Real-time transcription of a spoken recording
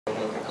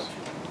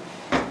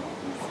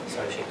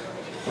Sorry, Sheikh.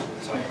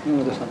 Sorry.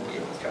 No, that's not.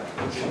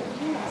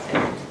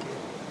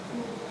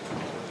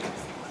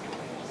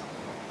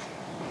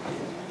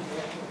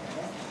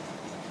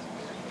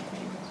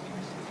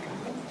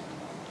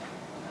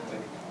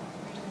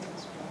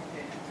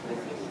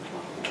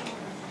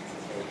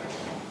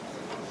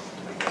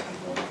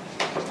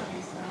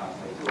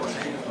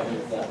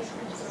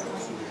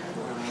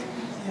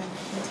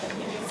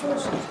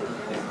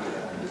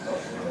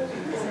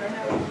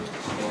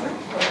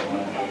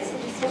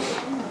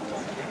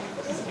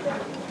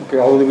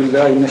 أعوذ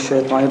بالله من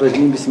الشيطان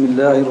الرجيم بسم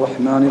الله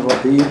الرحمن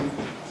الرحيم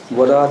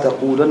ولا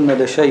تقولن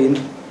لشيء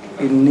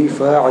إني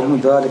فاعل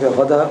ذلك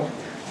غدا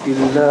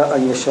إلا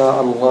أن يشاء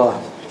الله.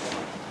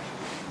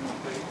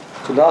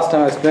 So last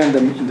time I explained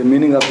the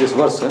meaning of this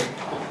verse,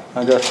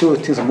 and there are few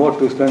things more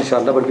to explain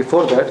inshallah, but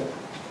before that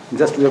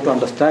just we have to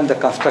understand the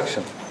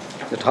construction,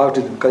 that how it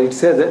is, because it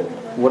says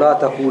ولا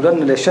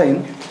تقولن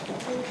لشيء.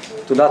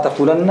 So لا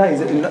تقولن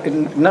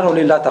is not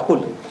only لا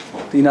تقول.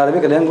 In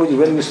Arabic language,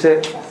 when you say,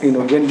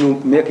 when you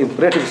make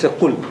imperative, you say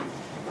qul,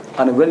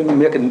 and when you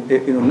make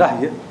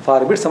nahy,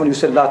 forbid someone, you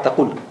say la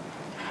taqul,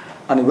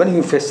 and when you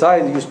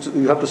emphasize,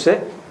 you have to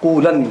say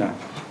qulanna,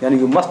 and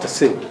you must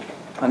say,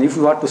 and if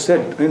you want to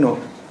say,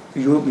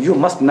 you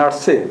must not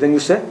say, then you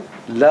say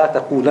la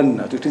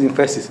taqulanna. So it is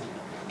emphasis,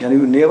 and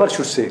you never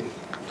should say.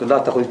 So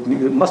la taqul,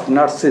 you must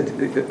not say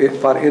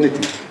for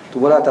anything. So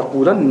wala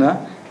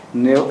taqulanna,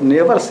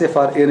 never say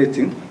for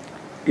anything.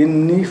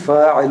 Inni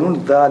fa'ilun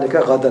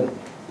dhalika ghadan,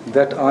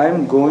 that I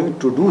am going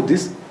to do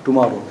this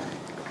tomorrow.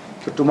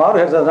 So tomorrow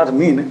does not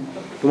mean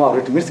tomorrow,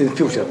 it means in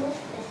future.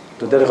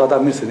 So that ghada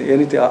means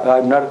anything.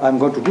 I'm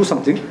going to do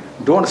something.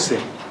 Don't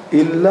say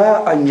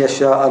illa an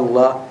yasha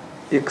Allah,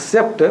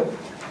 except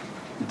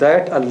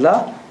that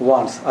Allah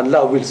wants,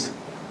 Allah wills.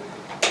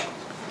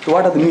 So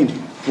what does it mean?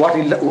 What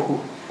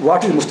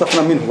is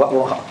mustaqna mean?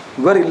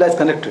 Where illa is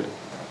connected?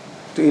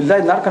 So illa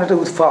is not connected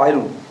with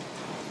fa'ilun.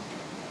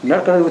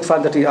 Not connected with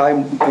fact that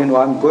I'm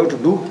going to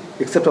do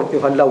except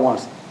if Allah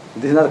wants.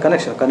 This is not a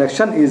connection.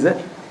 Connection is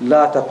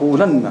la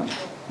taqulanna.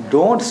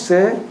 Don't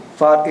say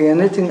for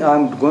anything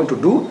I'm going to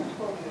do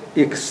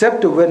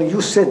except when you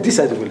say this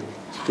I will.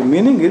 The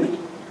meaning is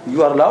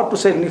you are allowed to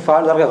say inni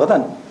fa'al dhalika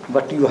ghadan,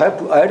 but you have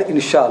to add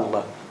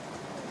inshallah.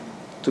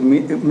 So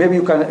maybe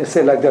you can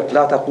say like that,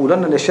 la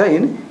taqulanna li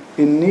shay'in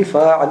inni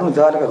fa'alun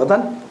dhalika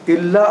ghadan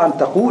illa an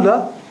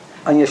taqula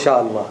an yasha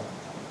Allah.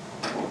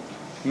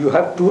 You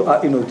have to,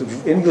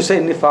 when you say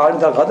inni fa'al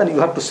dhalika ghadan, you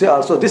have to say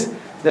also this,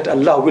 that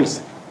Allah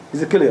wills.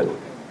 Is it clear?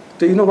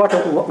 So you know what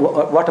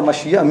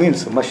Mashiach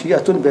means?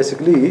 Mashiach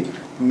basically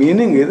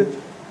meaning is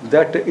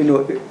that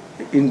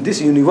in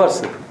this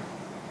universe,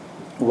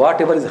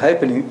 whatever is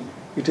happening,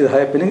 it is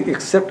happening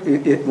except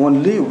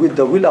only with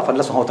the will of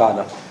Allah subhanahu wa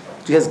ta'ala.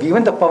 He has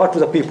given the power to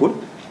the people.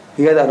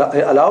 He has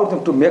allowed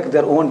them to make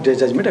their own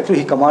judgment. Actually,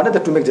 He commanded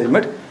them to make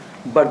judgment,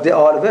 but they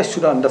always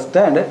should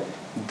understand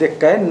they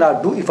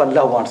cannot do if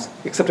Allah wants,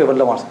 except if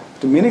Allah wants.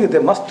 The meaning is they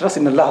must trust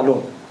in Allah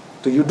alone.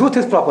 So you do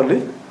things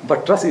properly,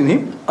 but trust in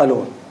Him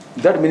alone.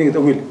 That meaning is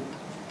the will.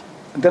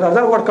 Then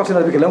another word comes in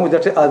Arabic language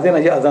that says adhana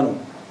ya adhanu.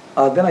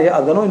 Adhana ya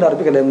adhanu in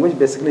Arabic language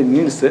basically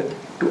means to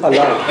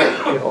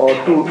allow, or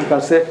to, you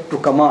can say, to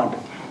command.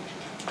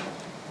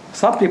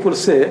 Some people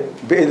say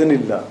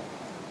bi'idhnillah.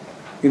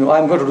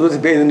 I'm going to do this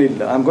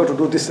bi'idhnillah. I'm going to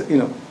do this,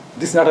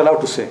 this is not allowed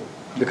to say.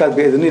 Because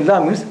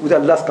bi'idhnillah means with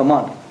Allah's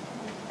command.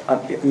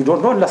 And you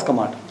don't know Allah's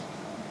command.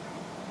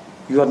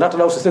 You are not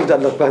allowed to say with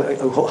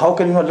Allah. How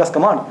can you know Allah's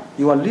command?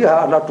 You only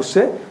are allowed to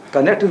say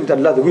connected with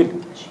Allah's will.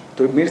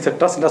 So it means that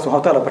trust in Allah subhanahu wa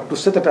ta'ala. But to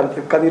say that,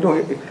 because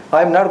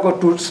I am not going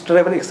to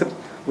travel except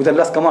with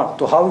Allah's command.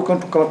 So how are you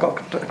going to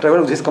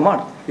travel with His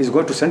command? He is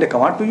going to send a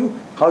command to you.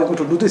 How are you going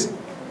to do this?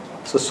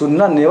 So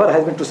Sunnah never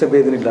has been to say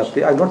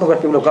Baidhnillah. I don't know where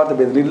people have got the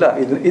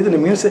Baidhnillah. It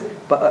means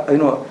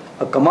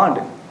a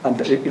command. And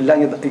illa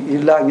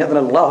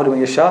yadna Allah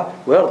liman yasha,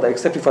 where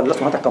except if Allah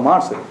subhanahu wa ta'ala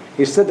commands.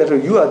 He said that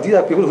these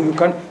are people who you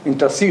can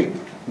intercede.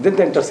 Then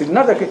they intercede.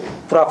 Not that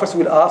prophets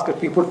will ask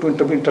people to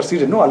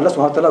intercede. No, Allah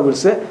subhanahu wa ta'ala will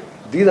say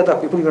these are the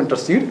people who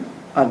intercede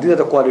and these are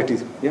the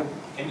qualities. Yeah.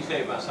 Can you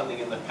say about something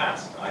in the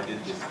past? I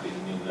did this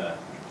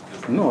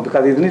with No,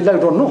 because idhnillah you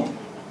don't know.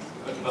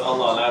 But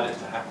Allah allowed it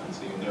to happen,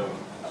 so you know.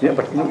 Yeah,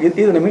 but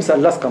idhn means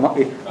Allah's command.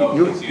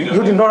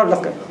 You did not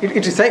Allah's command.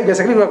 It is saying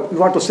basically you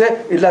want to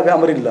say illa bi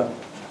amrillah.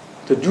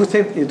 So do you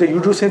think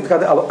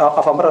because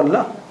of Amr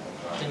Allah?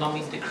 Does not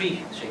mean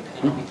decree, Sheikh.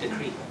 Does not mean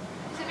decree.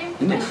 Does it mean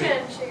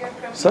permission, Sheikh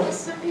Akram? Sir? Because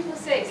some people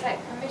say it's like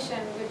permission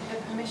with the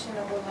permission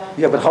of Allah.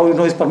 Yeah, but how you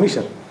know His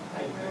permission?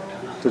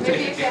 So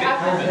Maybe if it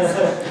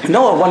happens.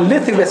 no, only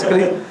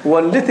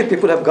thing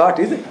people have got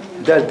is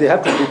that they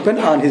have to depend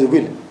on His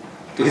will,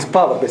 His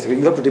power basically.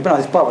 You have to depend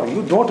on His power.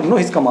 You don't know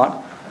His command.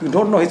 You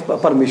don't know His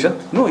permission.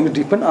 No, you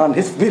depend on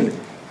His will.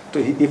 So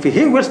if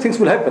He wills, things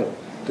will happen.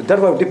 So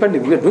that's why we depend.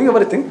 We are doing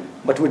everything,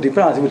 but we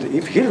depend on His will.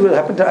 If His will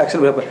happen, the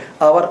action will happen.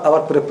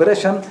 Our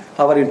preparation,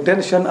 our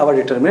intention, our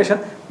determination,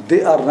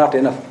 they are not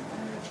enough.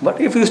 But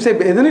if you say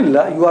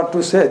bi'idhnillah, you are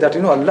to say that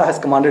Allah has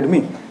commanded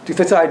me. If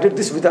I say I did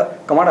this with the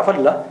command of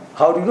Allah,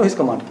 how do you know His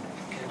command?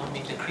 Cannot be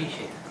decree,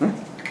 Sheikh.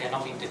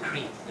 cannot be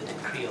decree, the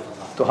decree of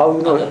Allah. So how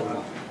you know? Qadar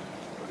Allah.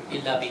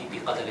 Illa bi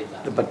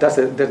qadarillah. But that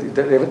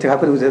everything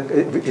happens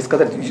with his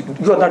qadar.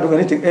 You are not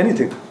doing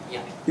anything.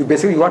 Yeah. You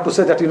basically want to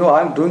say that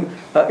I am doing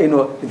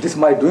this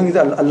my doing is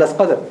Allah's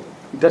qadar.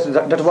 That's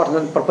what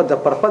the purpose. The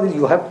purpose is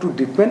you have to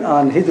depend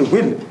on His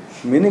will.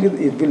 Meaning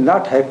it will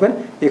not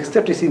happen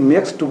except He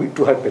makes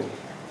to happen.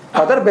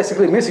 Qadar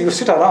basically means you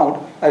sit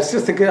around and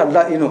still thinking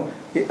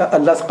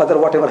Allah's qadar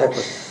whatever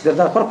happens. That's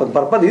not purpose.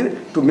 Purpose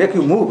is to make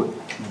you move,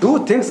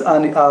 do things,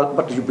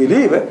 but you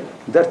believe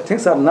that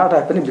things are not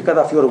happening because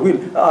of your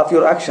will, of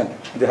your action.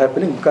 They're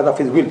happening because of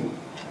His will.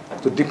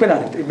 So depend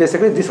on it.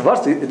 Basically, this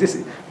verse,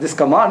 this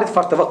command is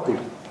for tawakkul.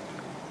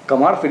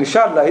 Command for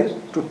inshallah is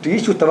to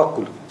teach you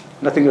tawakkul,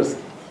 nothing else.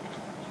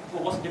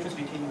 Well, what's the difference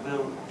between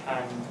will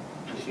and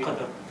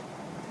qadar?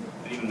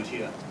 And even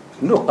Mashiach.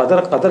 No,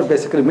 qadar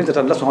basically means that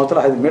Allah subhanahu wa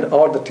ta'ala has made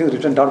all the things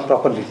written down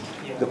properly.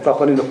 Yeah. The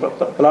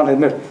plan is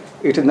made.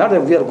 It is not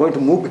that we are going to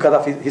move because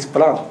of his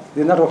plan.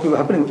 This is not what is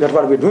happening. That's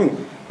what we are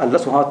doing. Allah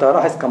subhanahu wa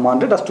ta'ala has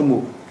commanded us to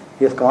move.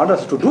 He has commanded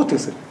us to do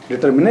things,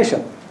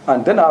 determination.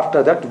 And then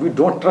after that, we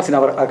don't trust in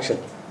our action.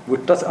 We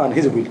trust on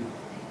His will.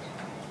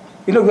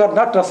 We are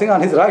not trusting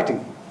on His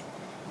writing.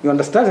 You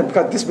understand?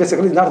 Because this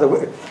basically is not the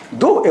way.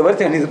 Though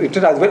everything is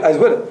written as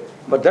well.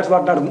 But that's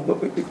what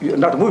you're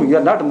not moving. You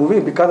are not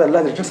moving because Allah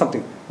has written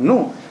something.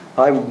 No.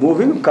 I am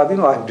moving because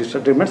I have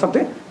determined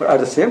something. But at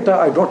the same time,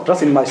 I don't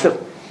trust in myself.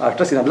 I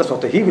trust in Allah subhanahu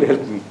wa ta'ala. He will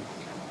help me.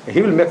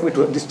 He will make me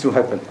this to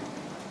happen.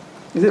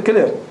 Is it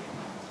clear?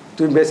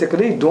 So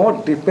basically,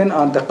 don't depend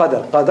on the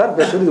qadar. Qadar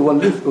basically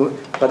only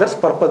qadar's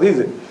purpose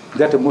is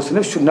that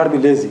Muslims should not be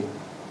lazy.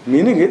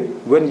 Meaning it,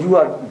 when you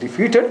are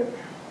defeated,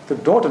 so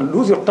don't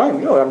lose your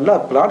time.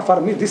 Allah planned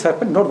for me, this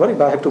happened, not worry,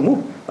 but I have to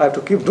move. I have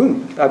to keep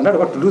doing. I'm not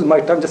about to lose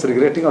my time just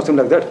regretting or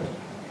something like that.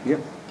 Yeah.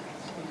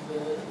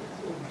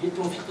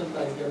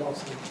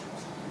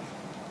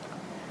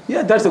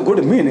 Yeah, that's a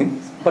good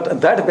meaning,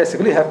 but that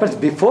basically happens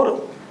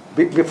before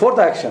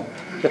the action.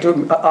 That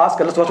you ask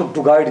Allah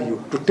to guide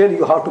you, to tell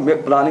you how to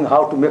make planning,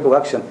 how to make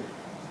action.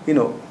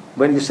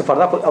 When you say, for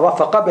example,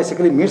 faqa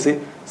basically means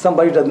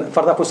somebody does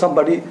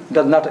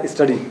not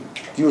study.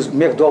 You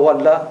make dua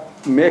Allah,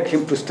 make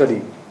him to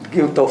study,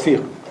 give him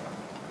tawfiq.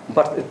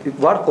 But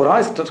what Quran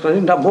is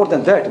telling more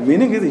than that,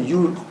 meaning is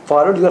you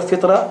followed your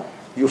fitrah,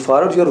 you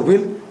followed your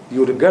will,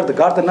 you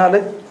got the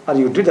knowledge, and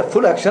you did the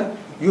full action.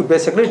 You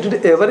basically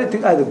did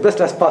everything as best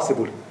as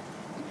possible.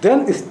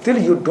 Then still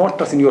you don't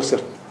trust in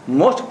yourself.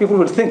 Most people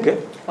will think,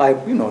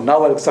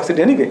 now I'll succeed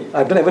anyway.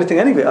 I've done everything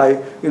anyway.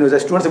 The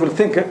students will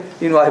think,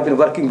 I have been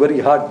working very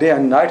hard day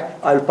and night.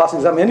 I'll pass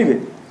exam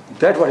anyway.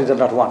 That's what he does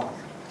not want.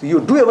 So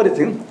you do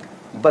everything,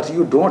 but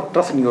you don't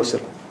trust in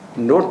yourself.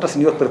 Don't trust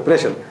in your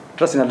preparation.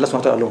 Trust in Allah subhanahu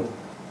wa ta'ala alone.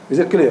 Is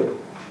it clear?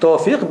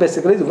 Tawfiq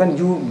basically is when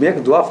you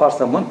make dua for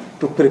someone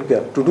to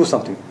prepare, to do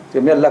something. So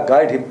may Allah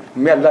guide him.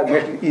 May Allah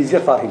make it easier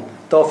for him.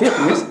 Tawfiq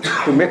means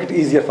to make it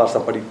easier for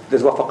somebody.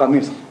 That's what faqa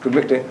means. To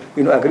make it,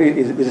 agree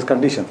with his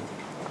condition.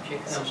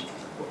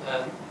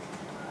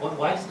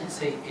 Why doesn't it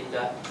say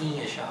illa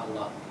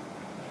inshallah?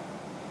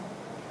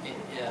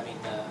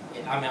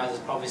 I mean,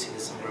 obviously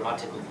there's some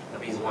grammatical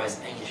reason why it's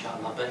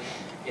inshallah, but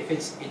if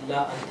it's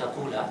illa an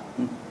taqula,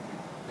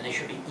 then it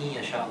should be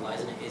inshallah,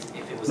 isn't it?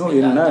 If it was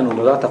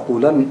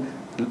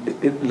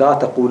لا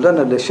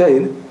تقولن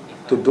لشيء,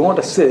 to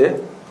don't say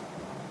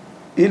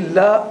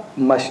illa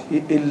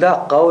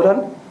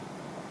qawlan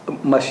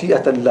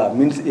mashi'at Allah,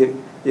 means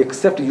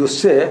except you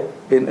say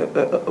in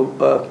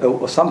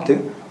something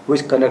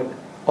which connect.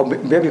 Or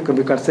maybe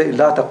we can say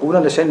لا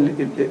تقولن لشيء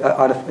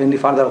إني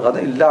فعل غدا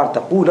إلا أن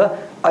تقول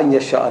أن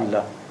يشاء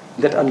الله,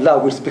 that Allah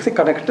will speak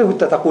connected with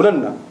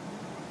تقولن.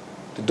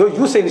 Though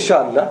you say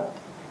inshallah,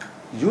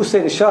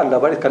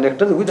 but it's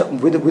connected with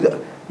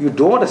you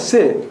don't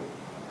say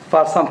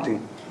for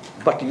something,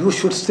 but you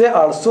should say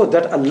also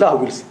that Allah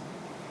wills.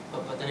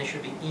 But then it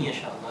should be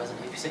inshallah, isn't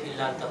it? If you say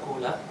illa an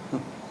taqula,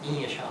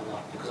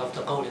 inshallah, because of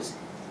the qawl is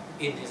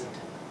in, isn't it?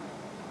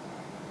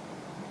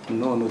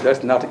 No,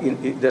 that's not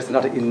in. That's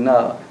not in.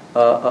 That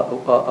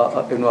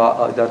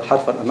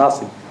harf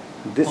al-nasib.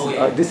 This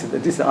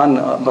is an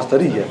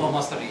masdariyya. Oh,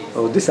 masdariyya.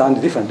 Oh, this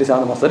is different. This is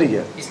an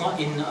masdariyya. It's not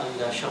in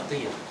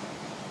al-shartiyya.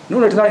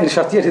 No, it's not in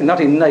shartiyya. It is not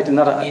in. It is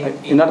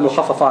not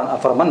mukhaffafan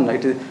for manna.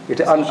 It is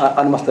an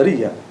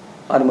masdariyya.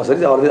 An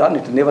masdariyya always an.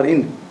 It is never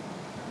in.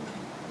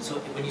 So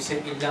when you say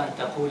illa an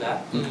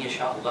taqula,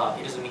 inshallah,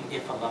 it doesn't mean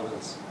if Allah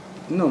wills.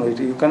 No,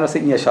 you cannot say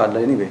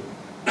inshallah anyway.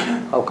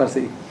 How can I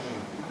say?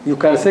 You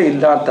can say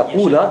illa an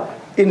taqula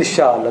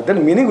inshallah.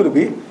 Then meaning will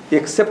be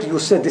except you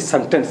say this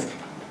sentence.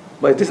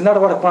 But this is not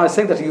what Quran is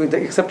saying,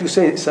 that except you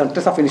say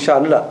sentence of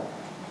inshallah.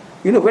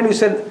 When you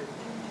say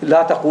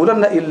la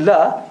taqulanna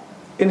illa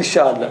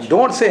inshallah,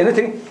 don't say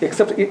anything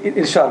except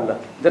inshallah.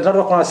 That's not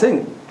what Quran is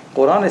saying.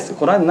 Quran is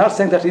not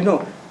saying that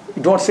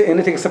don't say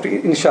anything except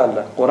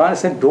inshallah. Quran is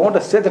saying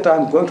don't say that I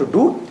am going to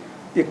do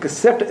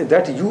except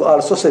that you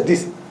also say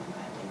this.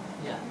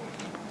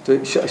 So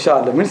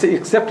inshallah means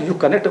except you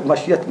connect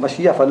Mashiach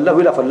of Allah,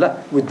 will of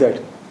Allah with that.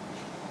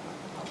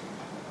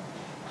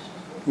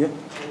 Yeah.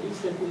 When you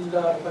said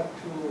إلا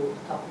to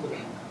تقول.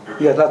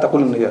 Yeah, لا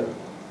تقولن, yeah.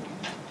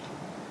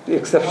 The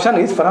exception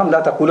is from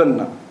لا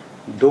تقولن.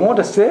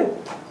 Don't say,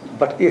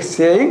 but a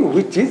saying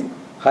which is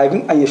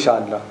having an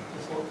inshallah.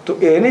 So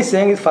any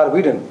saying is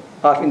forbidden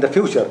of in the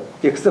future,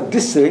 except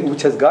this saying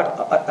which has got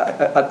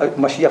a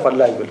mashiyah of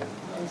Allah.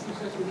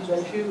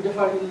 If you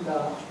refer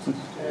إلا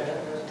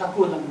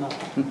تقولن,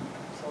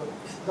 so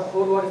the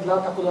whole word is لا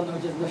تقولن,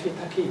 which is نفي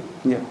تأكيد.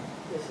 Yeah.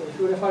 So if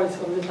you refer it's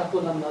only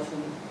تقولن,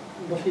 then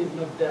نفي is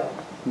not there.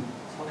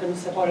 So can you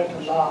separate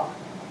لا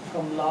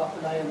from لا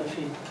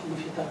نفي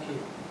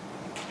تأكيد?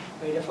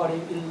 By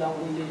referring إلا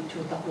only to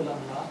تقولن.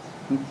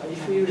 But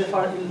if you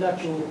refer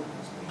إلا to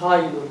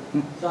قائل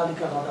ذلك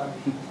غدا,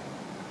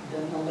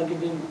 then Allah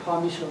giving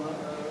permission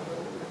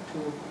to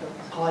the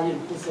قائل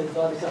to say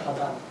ذلك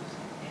غدا.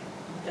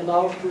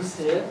 Allowed to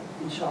say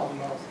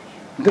inshallah.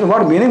 Then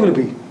what meaning will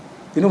be?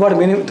 You know what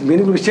meaning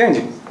will be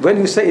changed? When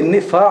you say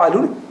inni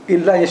fa'alun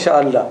illa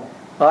inshallah,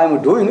 I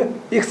am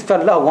doing if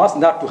Allah wants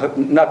not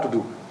to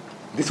do.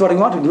 This is what you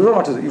want to do. You don't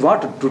want to do. You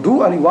want to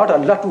do and you want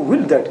Allah to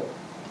will that.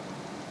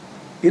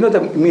 You know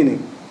the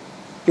meaning.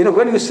 You know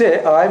when you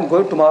say I am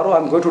going tomorrow, I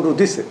am going to do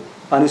this,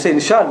 and you say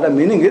inshallah,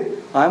 meaning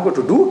it I am going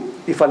to do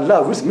if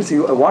Allah wills, means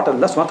you want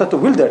Allah SWT to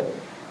will that.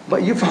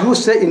 But if you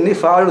say inni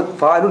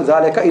fa'alun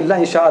dhalika illa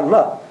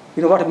inshallah,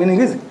 you know what meaning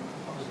is?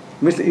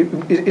 Means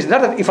it's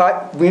not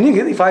that meaning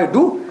is if I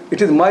do, it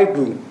is my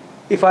doing.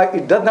 If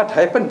it does not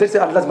happen,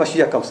 then Allah's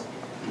Mashiach comes.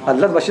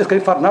 Allah's Mashiach is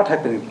coming for not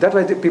happening. That's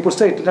why people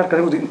say it is not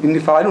connected with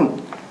inni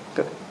fa'alun.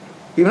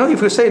 You know,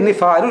 if you say inni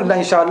fa'alun illa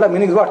inshallah,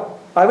 meaning what?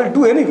 I will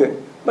do anyway.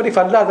 But if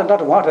Allah does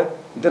not want it,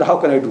 then how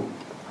can I do?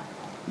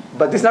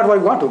 But this is not what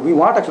we want to. We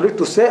want actually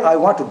to say I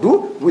want to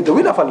do with the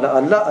will of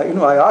Allah. Allah, you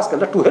know, I ask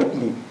Allah to help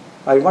me.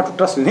 I want to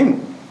trust in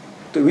Him.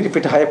 If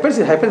it happens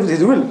with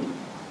His will.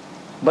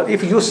 But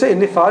if you say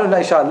inni fa'alun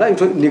inshallah,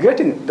 you're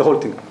negating the whole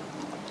thing.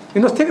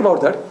 You know, think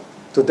about that.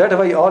 So that's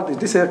why all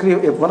this is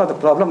actually one of the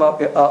problem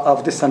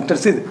of this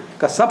sentence is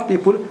because some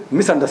people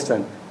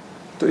misunderstand.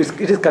 So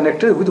it is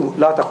connected with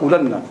la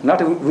taqulanna,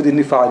 not with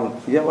inni fa'alun.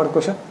 Yeah, what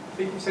question? I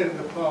think you said in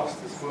the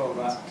past as well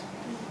that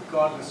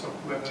regardless of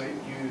whether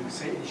you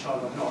say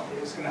inshallah or not,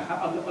 it's going to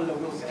Allah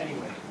wills it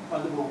anyway.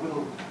 Allah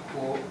will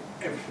for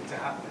everything to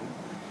happen.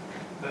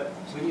 But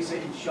when you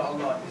say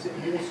inshallah, is it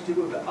more to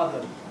do with the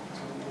other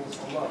towards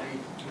Allah?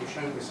 You're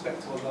showing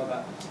respect to Allah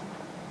that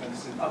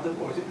other,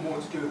 or is it more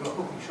to do with the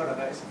hukm shara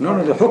that is?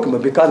 No, the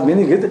hukm, because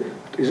meaning it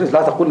is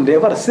la taqul,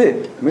 never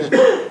say.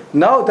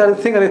 Now the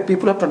thing is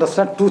people have to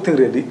understand two things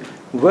really.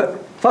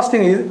 First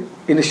thing is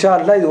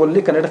inshallah is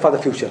only connected for the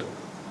future,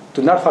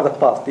 to not for the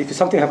past. If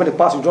something happened in the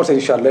past, you don't say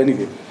inshallah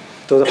anyway.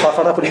 So for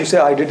example, you say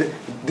I did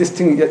this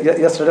thing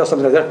yesterday or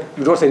something like that,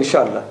 you don't say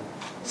inshallah.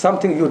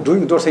 Something you're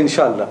doing, you don't say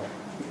inshallah.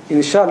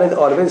 Inshallah is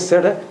always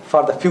said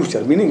for the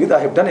future, meaning that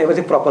I have done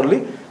everything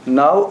properly.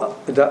 Now,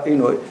 I trust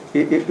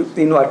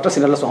in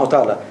Allah subhanahu wa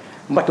ta'ala.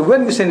 But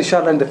when you say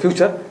inshallah in the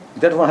future,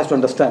 that one has to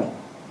understand.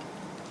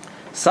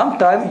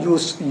 Sometimes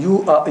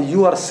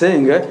you are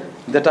saying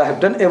that I have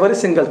done every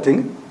single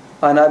thing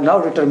and I have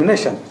now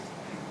determination.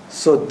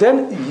 So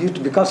then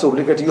it becomes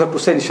obligatory. You have to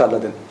say inshallah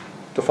then.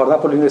 So for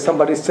example,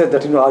 somebody said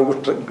that are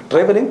you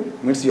traveling,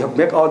 means you have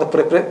make all the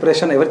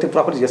preparation, everything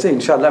properly. You say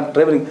inshallah I'm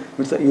traveling,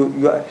 means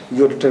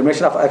your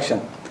determination of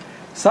action.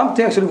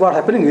 Something actually what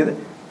happening is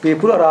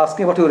people are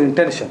asking what your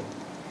intention.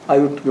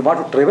 You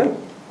want to travel?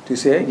 So you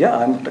say yeah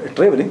I'm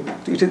traveling.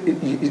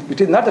 It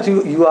is not that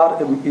you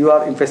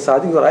are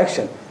emphasizing your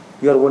action.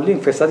 You are only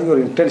emphasizing your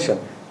intention.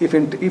 If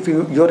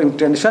your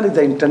intention is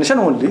the intention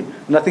only,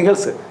 nothing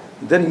else,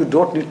 then you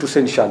don't need to say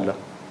inshallah.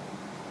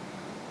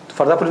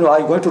 For example, are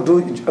you going to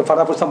do? For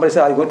example, somebody say,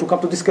 "Are you going to come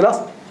to this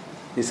class?"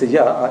 You say,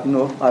 "Yeah,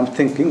 I'm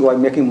thinking or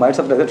I'm making mind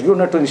something like that." You don't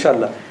have to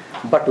inshallah.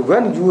 But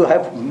when you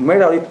have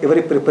made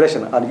every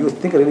preparation and you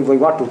think really we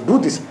want to do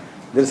this,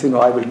 then say,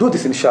 "I will do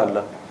this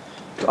inshallah."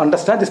 To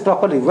understand this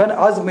properly, when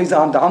azm is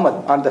on the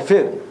amal, on the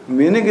faith,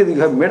 meaning you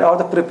have made all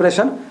the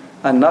preparation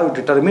and now you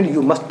determine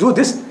you must do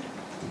this.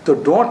 So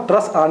don't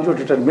trust on your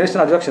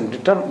determination or action.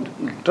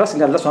 Trust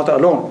in Allah subhanahu wa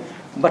ta'ala alone.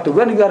 But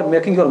when you are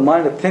making your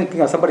mind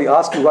thinking and somebody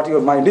asks you what your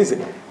mind is,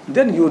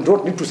 then you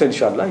don't need to say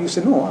inshallah. You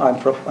say no, I'm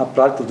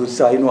planning to do this.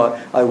 I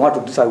want to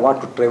do this. I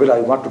want to travel. I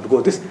want to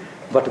go this.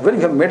 But when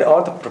you have made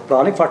all the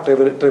planning for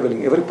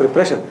traveling, every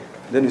preparation,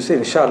 then you say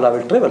inshallah I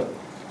will travel.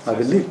 I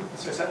will leave.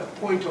 So it's at the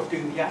point of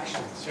doing the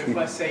action. So if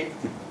I say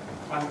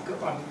I'm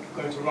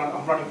going to run,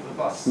 I'm running for the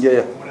bus.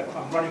 Yeah. Whatever,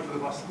 I'm running for the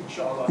bus.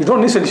 Inshallah. You don't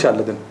need to say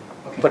inshallah then.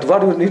 Okay. But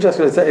what you need to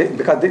say,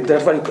 because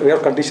that's why your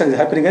condition is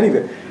happening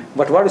anyway.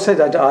 But what you say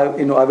that I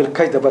will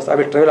catch the bus, I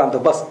will travel on the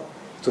bus.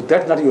 So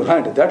that's not your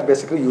hand. That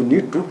basically you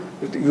need to,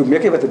 you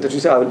make it with it that you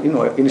say I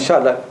will,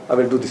 inshallah I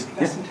will do this.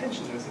 That's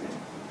intention, though, isn't it?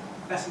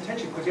 That's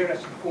intention because you're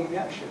actually performing the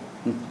action.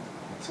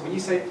 So when you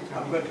say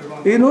I'm going to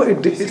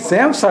run, it's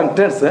same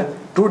sentence,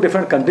 two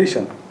different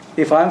conditions.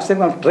 If I'm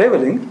saying I'm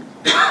traveling,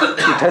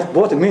 it has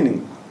both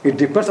meaning. It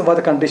depends on what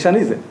the condition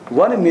is.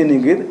 One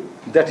meaning is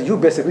that you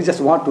basically just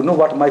want to know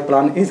what my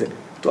plan is.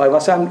 So I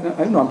was saying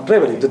I'm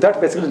traveling. So that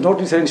basically not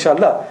to say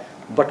inshallah.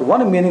 But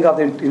one meaning of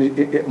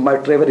my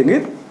traveling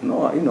is,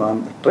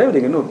 I'm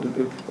traveling,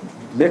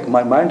 make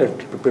my mind a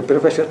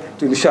preparation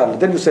to inshallah.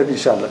 Then you said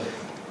inshallah.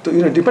 So,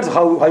 depends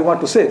how you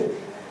want to say.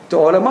 The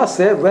ulama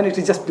say when it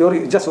is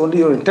just only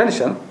your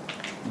intention,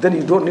 then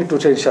you don't need to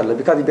say inshallah,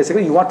 because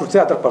basically you want to say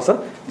other person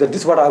that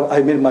this is what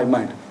I made in my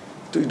mind.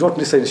 So you don't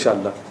need to say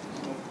inshallah.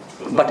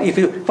 But if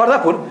you, for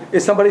example,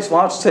 if somebody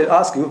wants to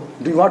ask you,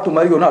 do you want to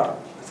marry or not?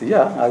 Say,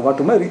 yeah, I want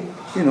to marry.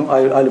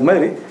 I'll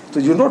marry. So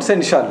you don't say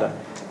inshallah.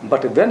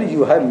 But when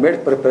you have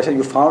made preparation,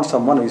 you found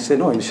someone, you say,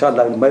 no,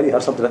 inshallah, I will marry her,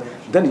 something like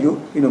that, then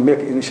you make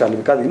inshallah,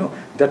 because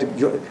that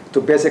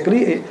so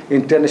basically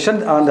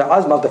intention and the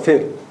azm of the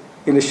fail.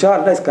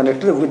 Inshallah is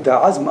connected with the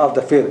azm of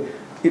the fail.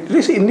 It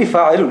is inni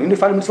fa'ilun. Inni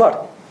fa'ilun means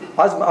what?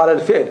 Azm al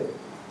fail.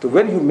 So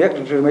when you make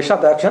determination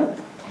of the action,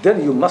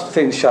 then you must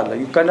say inshallah.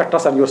 You cannot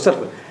trust on yourself.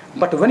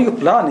 But when you're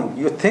planning,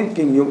 you're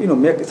thinking, you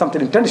make something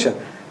intention,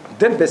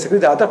 then basically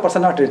the other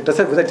person not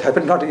interested whether it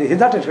happened or not. He's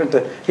not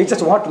interested. He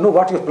just wants to know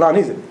what your plan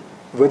is.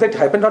 Whether it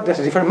happened or not, that's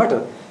a different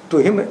matter to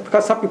him.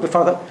 Because some people,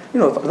 for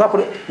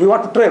example, we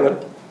want to travel,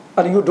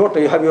 and you don't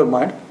have your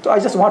mind. So I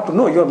just want to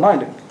know your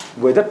mind.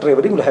 Whether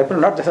traveling will happen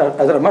or not, that's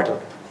another matter.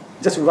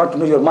 Just we want to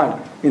know your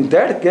mind. In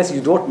that case,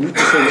 you don't need to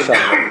say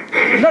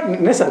inshallah. Not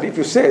necessary. If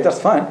you say, that's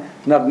fine.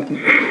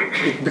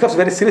 It becomes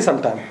very silly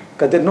sometimes,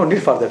 because there's no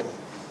need for that.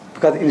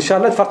 Because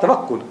inshallah is for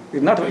tawakkul.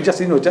 It's not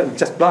just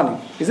just planning.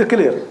 Is it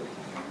clear?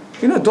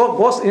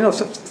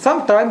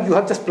 Sometimes you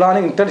have just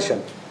planning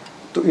intention.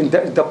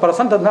 The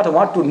person does not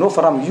want to know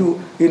from you,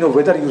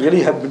 whether you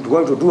really have been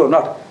going to do or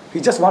not. He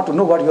just wants to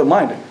know what your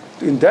mind.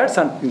 In that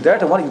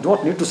one, you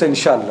don't need to say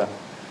inshallah.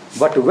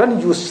 But when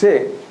you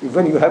say,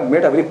 when you have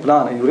made a very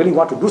plan and you really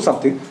want to do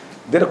something,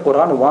 then the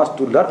Quran wants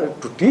to learn,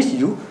 to teach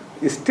you,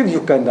 still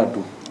you cannot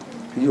do.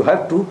 You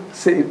have to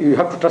say, you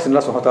have to trust in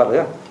Allah subhanahu wa ta'ala.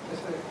 Yeah?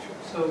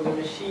 So the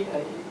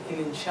Mashiach in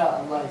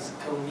inshallah is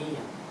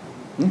kawniyah.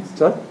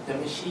 Sorry? The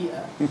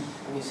Mashiach,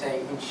 when you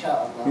say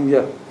inshallah,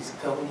 is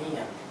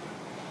kawniyah.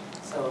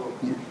 So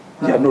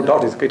yeah, no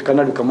doubt, it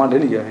cannot be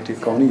commanded anywhere. It is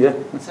kawniyah.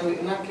 So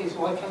in that case,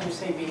 why can't you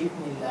say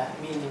bi'idhnillah,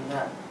 meaning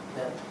that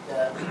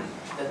the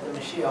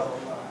Mashiach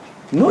of Allah?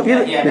 No,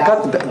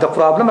 because the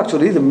problem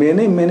actually is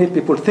many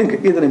people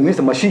think either it means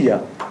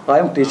Mashiach. I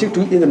am teaching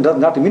to you, either does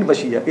not mean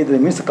Mashiach, either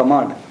it means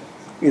command,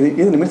 either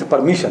it means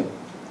permission.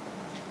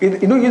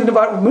 Either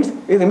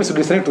means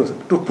listening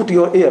to put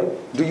your ear.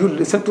 Do you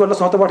listen to Allah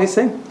subhanahu wa ta'ala what He's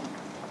saying?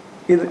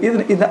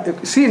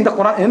 See in the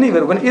Quran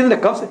anywhere, when either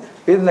comes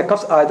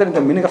either in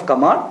the meaning of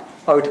command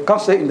or it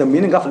comes in the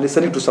meaning of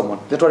listening to someone.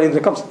 That's what either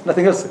comes,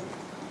 nothing else.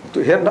 To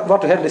hear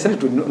what to hear listening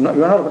to, you are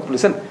not going to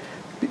listen.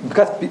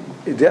 Because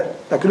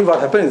actually what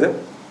happens is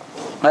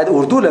that the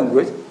Urdu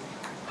language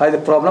has a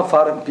problem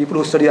for people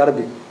who study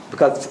Arabic.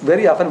 Because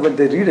very often when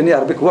they read any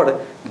Arabic word,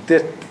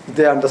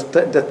 they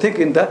understand, they think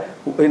in the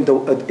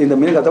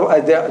meaning of the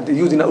word they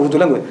use in the Urdu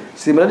language.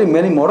 Similarly,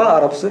 many modern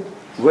Arabs,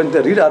 when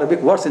they read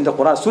Arabic words in the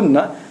Quran,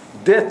 Sunnah,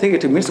 they think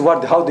it means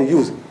how they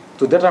use.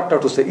 So that's what I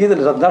have to say. Either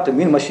it does not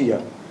mean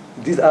Mashiach.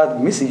 These are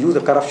misuse,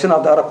 the corruption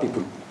of the Arab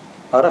people.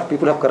 Arab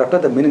people have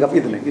corrupted the meaning of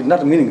idhn. It's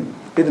not meaning.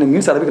 Idhn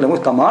means Arabic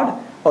language command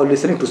or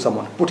listening to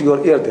someone. Put your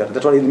ear there.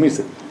 That's what it means.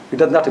 It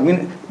does not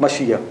mean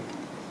Mashiach.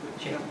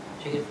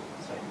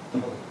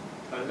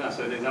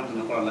 So the example in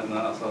the Quran, like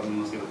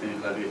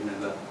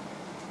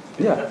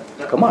yeah,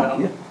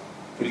 command. Yeah.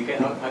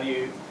 How do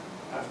you,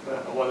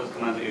 what are those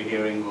commands that you're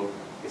hearing? Well,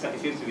 it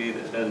seems to be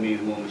that it does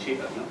mean more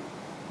Mashiach, no?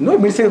 No,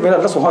 it means when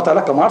Allah subhanahu wa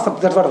ta'ala commands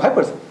something, that's what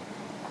happens.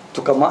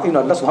 To command,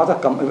 Allah subhanahu wa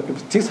ta'ala,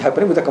 things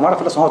happening with the command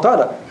of Allah subhanahu wa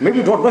ta'ala. Maybe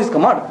you don't know His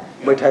command,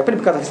 but it happened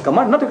because of His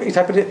command, not it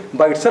happened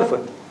by itself,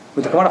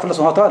 with the command of Allah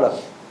subhanahu wa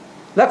ta'ala.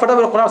 Like for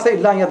example, the Quran says,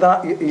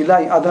 إِلَّا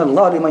يَأْذَنَ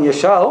اللَّهُ لِمَنْ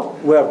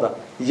يَشَاءُ وَيَرْضَى.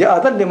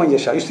 يَأْذَنْ لِمَنْ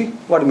يَشَاءُ. You see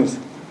what it means?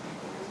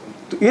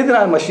 To Idhn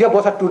and Mashiach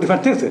both are two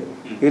different things.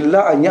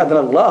 إِلَّا أَنْ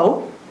يَأْذَنَ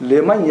اللَّهُ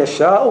لِمَنْ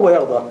يَشَاءُ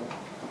وَيَرْضَى.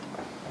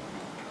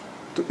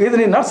 To Idhn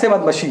is not same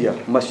as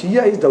Mashiach.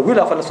 Mashiach is the will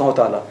of Allah subhanahu wa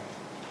ta'ala.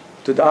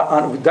 So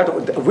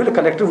that will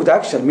connected with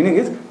action, meaning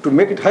is to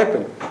make it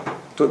happen.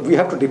 So we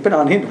have to depend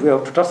on Him, we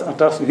have to trust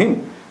in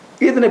Him.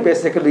 Idhn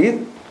basically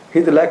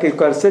is like you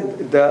can say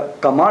the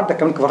command that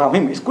coming from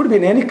Him. It could be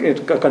in any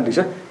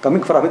condition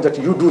coming from Him that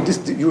you do this,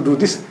 you do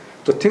this.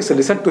 So things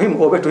listen to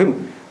Him, obey to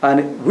Him,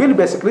 and will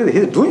basically He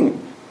is doing.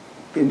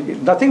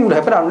 Nothing will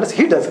happen unless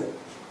He does.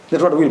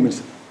 That's what will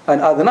means. And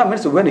adhana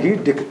means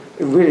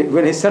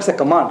when He sends a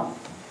command.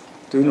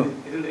 So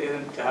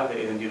Isn't to have the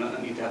idhn, do you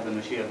not need to have the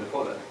Mashiach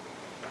before that?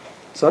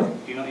 Sorry?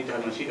 Do you not need to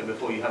have Mashiach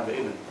before you have the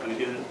idhn? I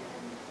mean,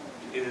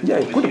 isn't yeah,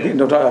 it could be.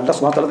 No, Allah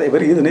subhanahu wa ta'ala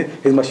every idhn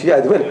is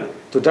Mashiach as well.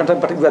 So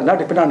but we are not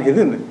dependent on His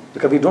idhn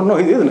because we don't know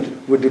His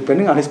idhn. We're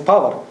depending on His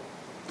power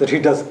that He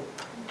does.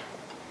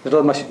 That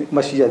was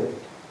Mashiach.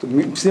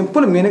 So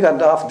simple meaning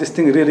of this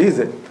thing really is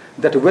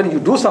that when you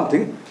do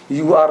something,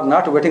 you are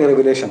not waiting a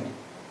revelation.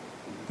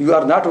 You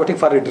are not waiting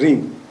for a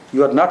dream.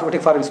 You are not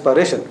waiting for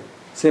inspiration.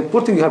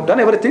 Simple thing, you have done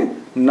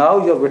everything.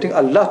 Now you are waiting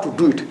Allah to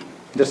do it.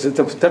 That's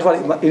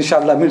what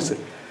inshallah means.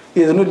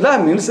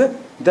 Idhnullah means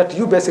that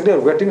you basically are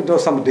waiting until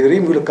some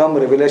dream will come,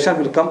 revelation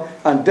will come,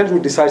 and then you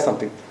decide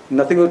something.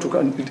 Nothing will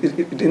to.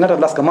 It is not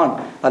Allah's command.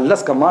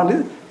 Allah's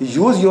command is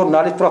use your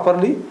knowledge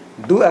properly,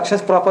 do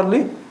actions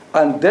properly,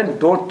 and then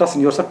don't trust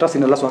in yourself, trust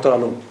in Allah subhanahu wa ta'ala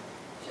alone.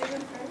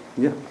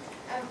 Yeah.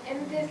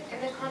 In the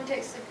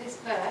context of this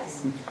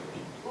verse,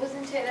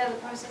 wasn't it that the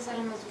Prophet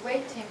ﷺ was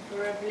waiting for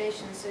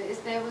revelation? So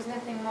there was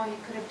nothing more he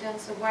could have done.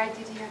 So why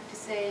did he have to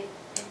say,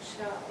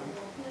 Inshallah?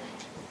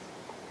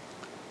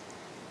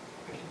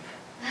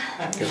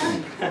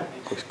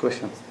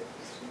 Question.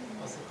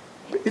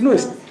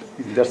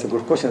 That's a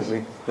good question.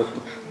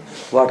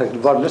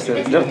 Let's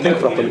think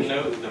properly. He didn't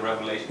know the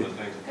revelation was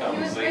going to come,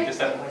 so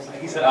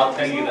he said, I'll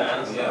tell you the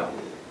answer.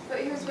 But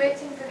he was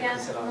waiting for the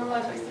answer from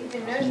Allah because he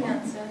didn't know the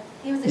answer.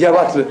 Yeah,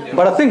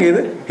 but the thing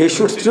is, he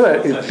should still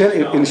tell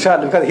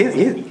inshallah, because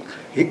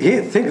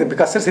he thinks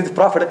because since he's the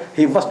prophet,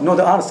 he must know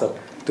the answer.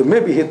 So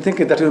maybe he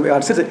thinking that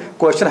since the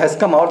question has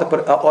come,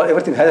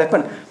 everything has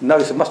happened, now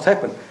it must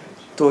happen.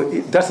 So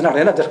that's not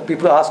enough that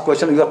people ask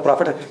questions, you are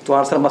prophet, to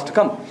answer must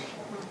come.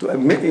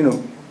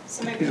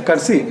 You can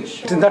see,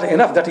 it is not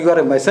enough that you are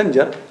a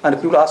messenger and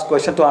people ask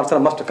questions to answer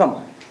must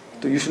come.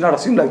 So you should not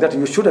assume like that.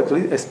 You should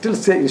actually still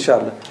say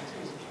inshallah.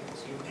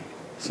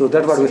 So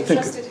that's what we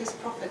think. Trusted his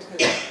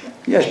prophethood.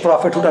 Yes,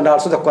 prophethood and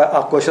also the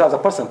question of the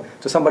person.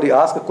 So somebody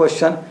asks a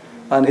question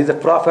and he's a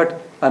prophet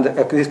and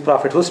his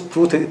prophethood's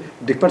truth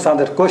depends on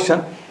that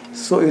question.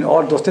 So in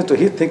all those things, so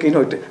he thinking,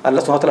 Allah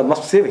subhanahu wa ta'ala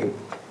must save him.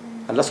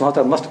 Allah subhanahu wa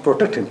ta'ala must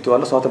protect him. So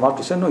Allah subhanahu wa ta'ala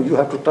must say, no, you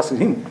have to trust in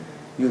him.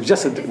 You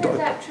just Isn't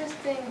that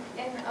trusting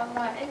in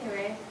Allah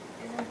anyway?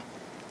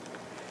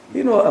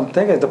 I'm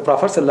thinking the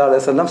Prophet sallallahu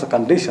alaihi wasallam's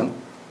condition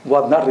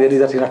was not really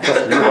that he not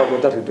trust you.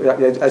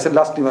 I said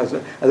last time as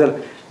well.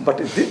 But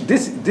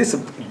this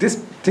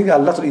thing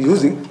Allah is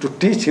using to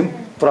teach him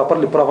proper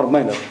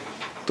manner.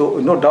 So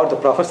no doubt the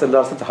Prophet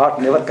sallallahu alaihi wasallam's heart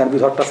never can be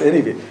without trust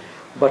anyway.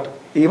 But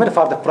even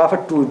for the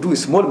Prophet to do a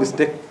small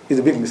mistake is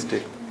a big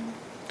mistake.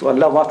 So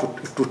Allah wants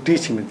to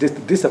teach him. This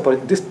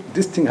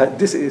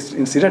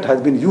incident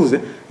has been used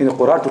in the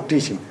Quran to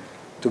teach him.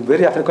 So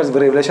very often because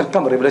revelation is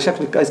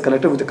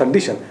connected with the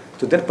condition.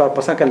 So then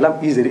person can learn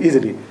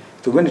easily.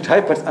 So when it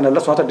happens and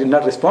Allah subhanahu wa ta'ala did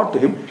not respond to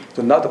him,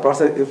 so now the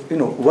person is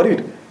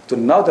worried. So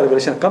now the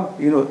revelation comes,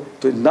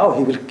 so now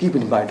he will keep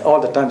in mind all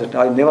the time that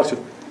I never should,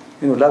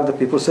 like the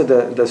people say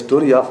the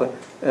story of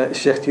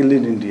Sheikh Chilli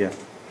in India.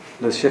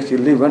 The Sheikh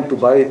Chilli went to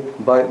buy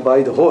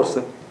the horse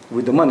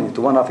with the money.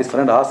 So one of his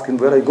friends asked him,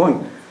 where are you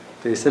going?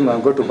 So he said,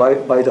 I'm going to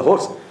buy the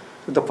horse.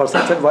 So the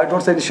person said, why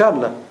don't say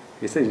inshallah?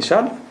 He said,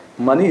 inshallah,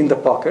 money in the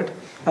pocket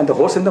and the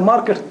horse in the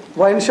market.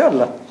 Why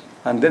inshallah?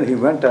 And then he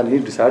went and he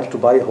decided to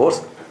buy a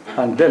horse.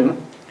 And then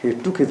he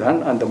took his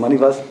hand and the money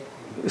was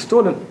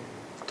stolen.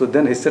 So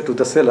then he said to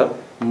the seller,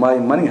 my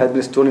money has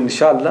been stolen,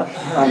 inshallah.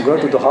 I'm going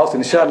to the house,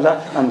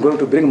 inshallah. I'm going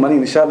to bring money,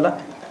 inshallah.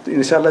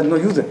 Inshallah is no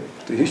use.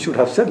 So he should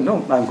have said,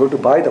 no, I'm going to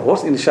buy the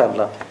horse,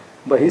 inshallah.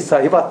 But he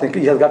was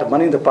thinking he has got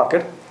money in the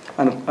pocket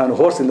and a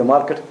horse in the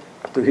market.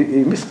 So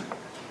he missed.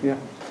 Yeah.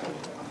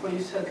 What you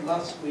said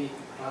last week,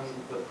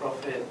 the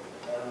Prophet,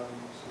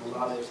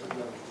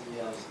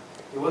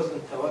 he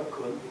wasn't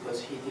tawakkul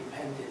because he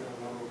depended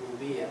on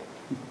rububiyyah.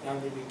 He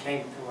only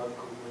became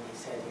tawakkul when he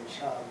said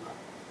inshallah.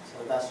 So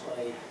that's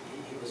why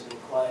he was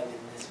required in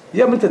this way.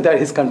 Yeah, I mean that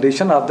his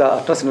condition of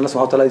the trust in Allah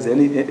subhanahu wa ta'ala is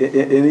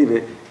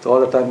anyway. So all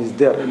the time is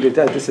there. And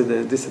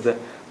this is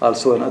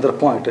also another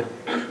point.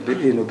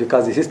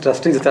 Because he is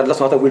trusting that Allah subhanahu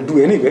wa ta'ala will do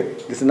anyway.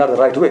 This is not the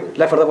right way.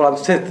 Like for example, I'm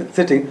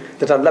sitting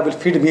that Allah will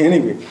feed me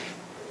anyway.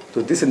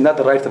 So this is not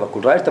the right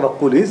tawakkul. Right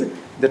tawakkul is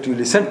that you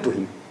listen to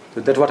him.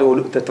 So that's what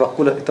the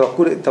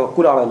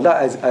tawakkul on Allah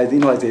as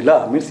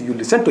Allah means you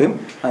listen to him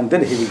and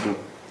then he will do.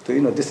 So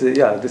this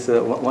is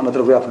one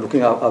other way of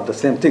looking at the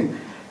same thing.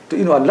 So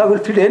Allah will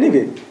feed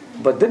anyway,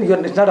 but then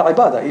it's not a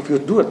ibadah. If you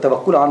do a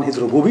tawakkul on his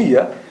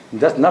rububiyyah,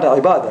 that's not a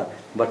ibadah.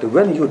 But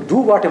when you do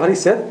whatever he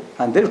said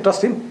and then you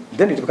trust him,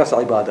 then it becomes a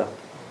ibadah.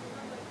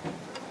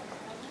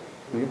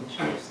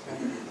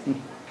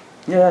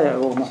 Yeah.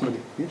 Oh, Muhammad.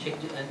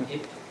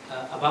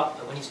 About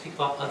when you speak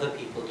about other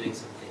people doing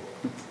something,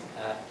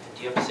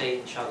 do you have to say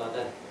inshallah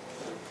then?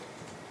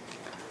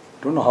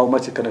 Don't know how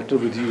much it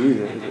connected with you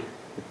either.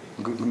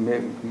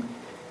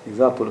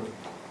 Example.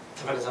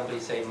 So for example, you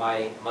say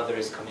my mother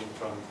is coming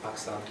from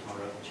Pakistan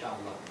tomorrow,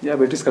 inshallah. Yeah,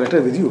 but it is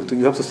connected with you. So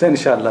you have to say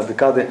inshallah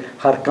because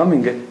her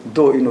coming,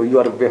 though you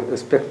are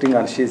expecting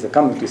and she is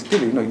coming, to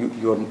still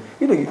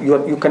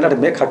you cannot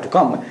make her to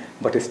come,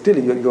 but still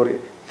you are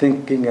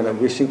thinking and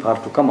wishing for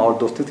her to come. All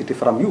those things it is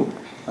from you,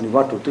 and you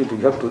want to do.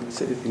 You have to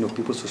say,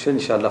 people should say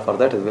inshallah for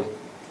that as well.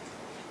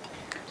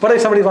 But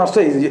if somebody wants to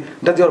say,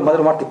 does your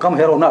mother want to come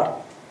here or not?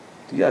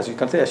 Yes, you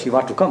can say she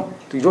wants to come.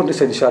 So you don't need to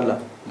say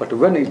inshallah. But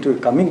when it is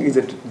coming, is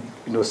it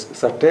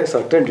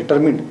certain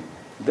determined?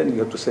 Then you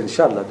have to say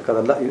inshallah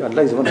because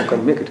Allah is the one who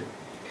can make it.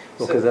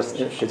 Okay, that's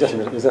just a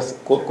minute. Is that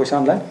question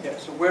online? Yeah.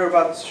 So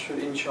whereabouts should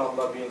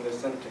inshallah be in the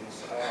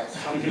sentence?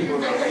 Some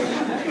people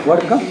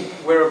What come?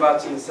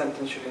 Whereabouts in the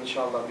sentence should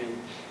inshallah be?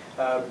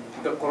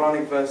 the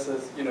Quranic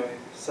verses,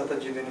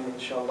 Satajiduni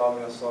inshallah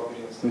min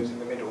as-sabirin, so it's in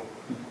the middle.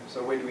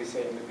 So where do we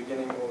say, in the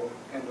beginning or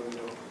end of the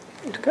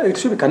middle? It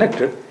should be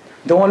connected.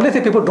 The only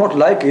thing people don't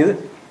like is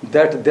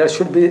that there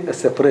should be a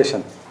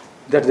separation.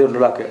 That they don't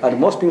like it. And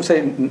most people say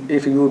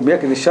if you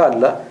make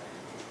inshallah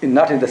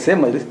not in the same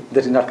majlis,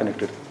 that is not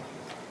connected.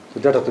 So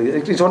that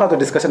it's one of the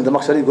discussion. The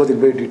Makhshari goes in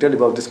very detail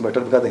about this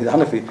matter because he is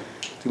Hanafi.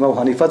 Imam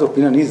Hanifa's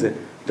opinion is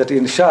that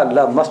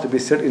inshallah must be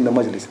said in the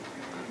majlis.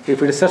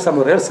 If it is said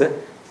somewhere else,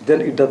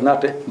 then it does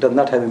not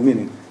have a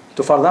meaning.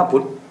 So for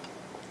example,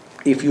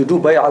 if you do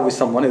bay'ah with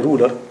someone, a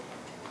ruler,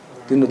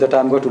 that I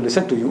am going to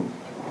listen to you,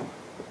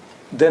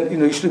 then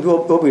you should be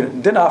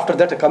obedient. Then after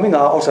that coming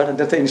outside and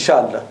then say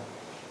inshallah.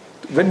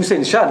 When you say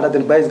inshallah,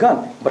 then bay'ah is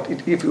gone. But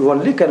if you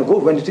only can go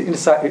when it is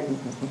inside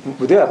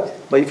there,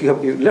 but if you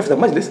have left the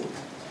majlis,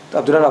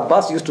 Abdullah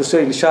Abbas used to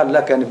say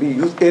inshallah can be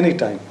used any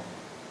time.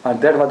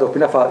 And that was the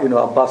opinion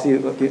of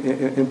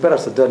Abbasi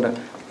emperors. Then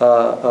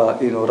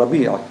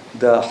Rabi'a,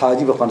 the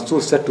Hajib of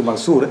Mansur, said to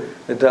Mansur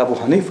that Abu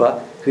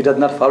Hanifa, he does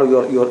not follow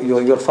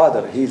your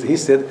father. He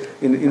said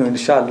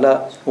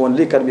inshallah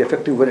only can be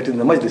effective when it is in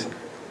the majlis.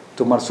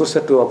 So Mansur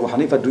said to Abu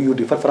Hanifa, do you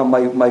differ from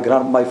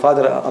my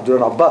father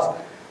Abdullah Abbas?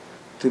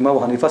 So Imam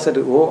Hanifa said,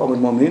 oh Amir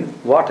Mu'minin,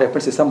 what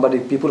happens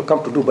if people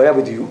come to do bayah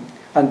with you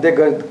and they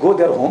go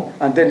their home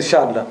and then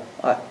inshallah,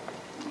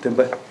 then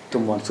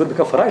Mansur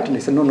become frightened.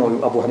 He said, no,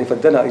 Abu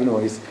Hanifa, then Abu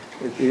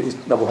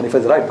Hanifa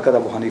is right because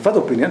Abu Hanifa's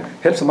opinion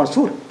helps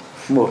Mansur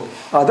more.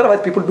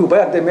 Otherwise people do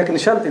bayah, they make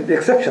inshallah the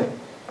exception.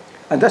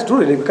 And that's true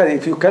really, because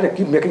if you can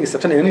keep making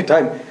exception any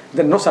time,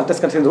 then no sentence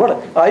can say in the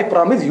world. I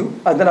promise you,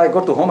 and then I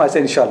go to home, I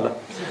say inshallah.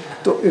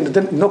 So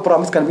then no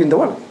promise can be in the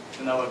world.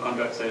 So now our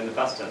contracts are in the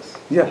past tense.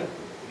 Yeah.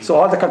 So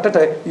all the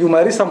contract, you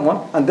marry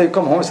someone and then you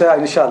come home and say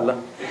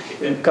inshallah.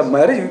 You come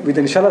marry with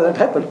inshallah, that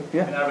happen.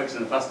 Yeah. In Arabic it's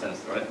in the past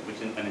tense, right?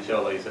 Which and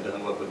inshallah you said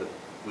doesn't work with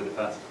the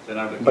past. So in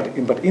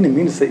Arabic. But in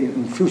means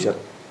in future.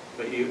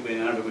 But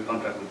in Arabic we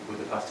contract with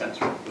the past tense,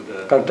 right? With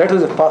the contract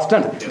is the past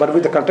tense, but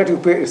with the contract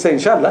you say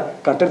inshallah,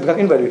 contract becomes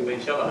invalid. But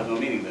inshallah has no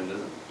meaning then, does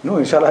it? No,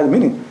 inshallah has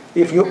meaning.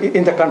 If you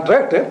in the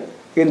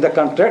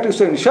contract you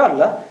say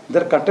inshallah,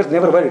 the contract is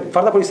never valid. For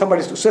example, if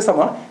somebody to say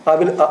someone,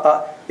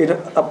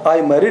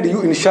 I married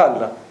you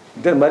inshallah,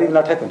 then marriage will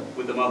not happen.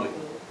 With the madi.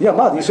 Yeah,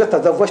 madi. You say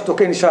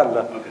tazawwajtuka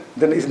inshallah,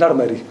 then it's not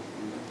marriage.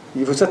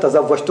 If you say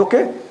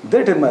tazawwajtuka,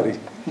 then it is marriage.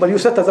 But you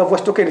say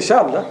tazawwajtuka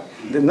inshallah,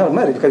 then not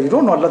marriage because you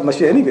don't know Allah's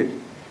Mashiach anyway.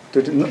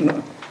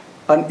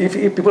 And if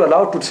people are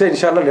allowed to say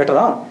inshallah later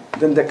on,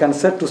 then they can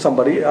say to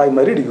somebody, I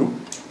married you,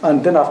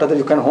 and then after that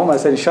you come home and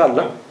say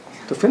inshallah,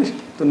 to finish.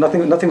 So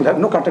nothing will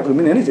happen, no contract will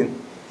mean anything.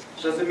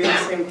 Does it mean the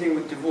same thing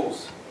with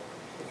divorce?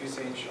 If you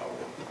say inshallah?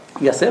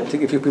 Yes, same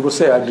thing. If people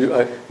say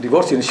I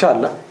divorce you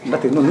inshallah,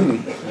 nothing, no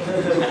meaning.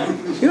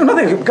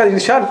 Nothing, because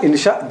inshallah,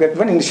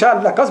 when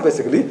inshallah comes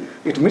basically,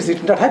 it means it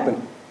did not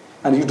happen.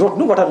 And you don't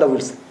know what Allah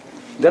wills.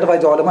 That's why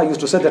the ulama used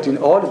to say that in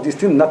all of these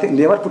things, nothing,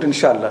 never put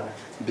inshallah.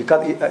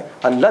 Because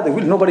Allah the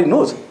will, nobody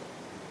knows.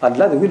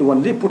 Allah the will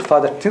only put for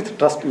the tenth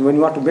trust when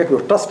you want to make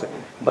your trust.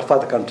 But for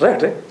the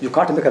contract, you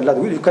can't make Allah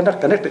the will. You cannot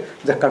connect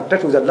the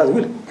contract with Allah the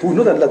will. Who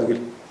knows Allah the will?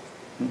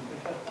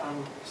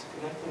 Just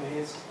connecting with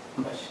his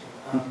question.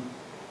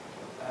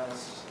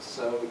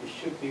 So it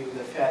should be with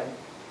the fi'l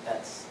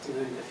that's to do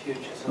with the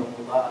future, so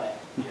mudari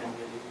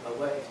generally. But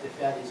what if the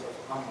fi'l is of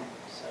amr?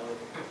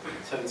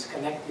 So it's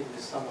connected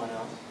with someone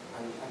else,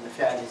 and the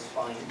fi'l is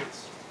fine,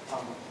 it's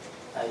amr.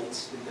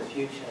 It's with the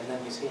future, and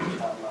then you say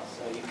inshallah.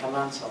 So you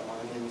command someone,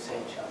 and then you say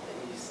inshallah.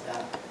 Is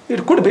that?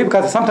 It could be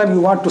because sometimes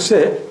you want to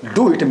say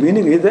do it,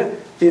 meaning either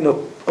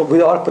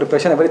with all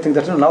preparation, everything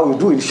that now you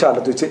do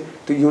inshallah.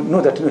 You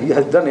know that he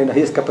has done in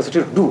his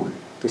capacity to do.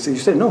 So you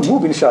say no,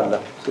 move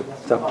inshallah.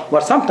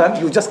 But sometimes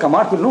you just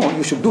command people, no,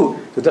 you should do.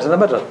 So that's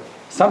another matter.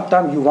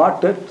 Sometimes you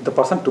want the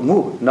person to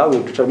move. Now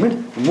you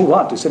determined to move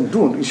on. You say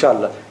do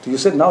inshallah. So you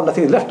say now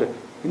nothing is left.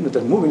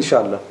 Then move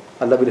inshallah.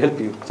 Allah will help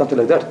you. Something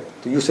like that.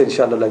 So you say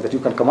inshallah like that. You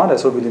can command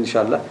as well with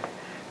inshallah.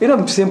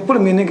 Simple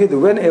meaning is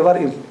whenever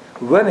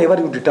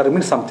you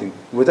determine something,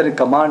 whether in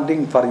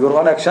commanding for your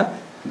own action,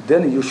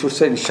 then you should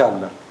say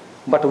inshallah.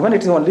 But when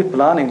it is only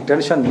plan,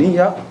 intention,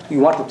 niyyah, you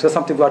want to say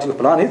something what your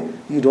plan is,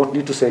 you don't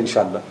need to say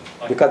inshallah.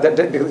 Because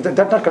that's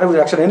not connected with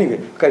action anyway.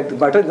 Because the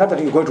matter is not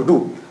that you're going to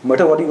do. The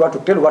matter what you want to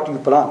tell, what you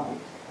plan.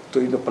 So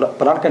the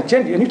plan can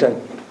change anytime.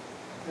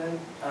 Then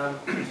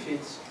if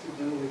it's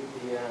to do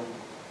with the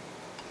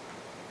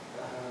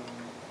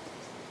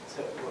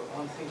so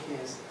what I'm thinking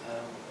is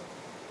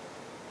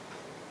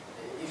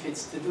if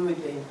it's to do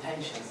with the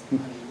intention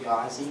and your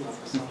azima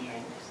for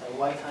something, so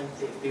why can't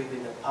it be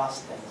with the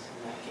past tense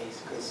in that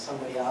case? Because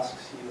somebody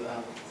asks you,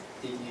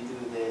 did you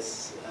do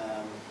this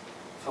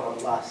for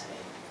Allah's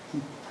sake?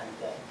 And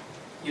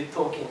you're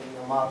talking in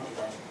the madi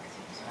then,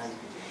 and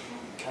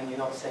can you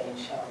not say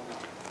inshallah?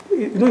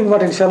 You know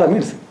what inshallah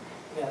means?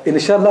 Yeah.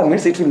 Inshallah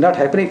means it will not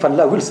happen if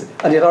Allah wills,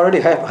 and it already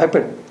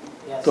happened.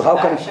 Yes, so how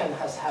the can action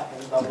has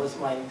happened, but was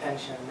my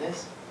intention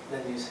this?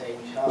 Then you say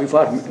inshallah. If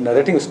I'm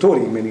narrating a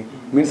story,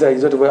 means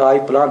I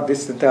planned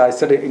this, I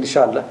said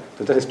inshallah.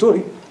 So that is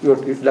story. You're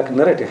like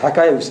narrating.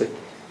 Hakaya you say.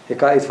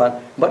 hikayah is fine.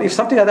 But if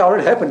something has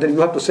already happened, then you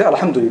have to say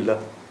Alhamdulillah.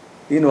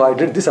 I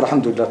did this,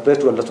 Alhamdulillah, praise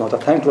to Allah subhanahu wa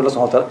ta'ala, thank to Allah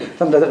subhanahu wa ta'ala,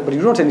 something like that. But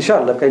you don't say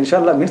Inshallah, because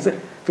Inshallah means,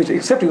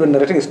 except you are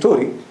narrating a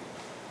story,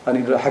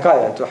 and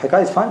hikayah, so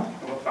hikayah is fine.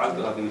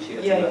 فعلتها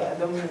بمشيئة Yeah, الله. yeah, I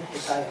don't mean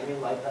hikayah, I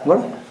mean like that. What?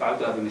 Yeah.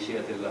 فعلتها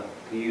بمشيئة الله.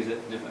 Can you use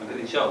it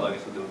differently? Inshallah, I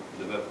guess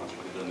the verb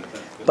construct doesn't make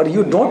sense. But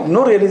you don't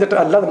know really that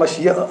Allah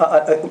Mashiach,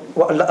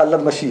 Allah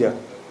Mashiach.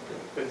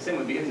 But the same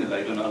would be إذن الله.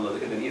 You don't know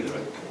Allah's إذن either,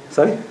 right?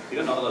 Sorry? You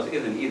don't know Allah's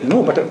إذن either.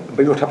 No,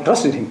 but you have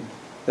trust in Him.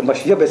 The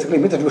Mashiach basically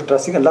means that you are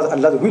trusting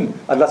Allah's will,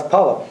 Allah's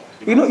power.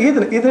 Either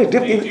and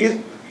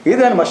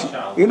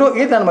Mashiach.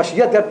 Either and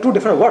Mashiach, they are two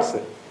different words.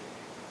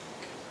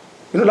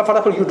 For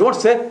example, you don't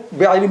say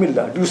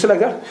bi'ilmillah. Do you say like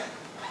that?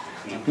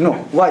 No.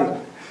 Why?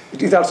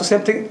 It is also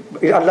same thing.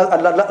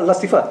 Allah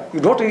sifa. You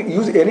don't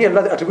use any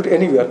Allah attribute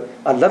anywhere.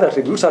 Allah's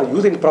attributes are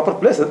used in proper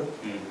places.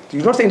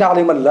 You don't say in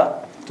alim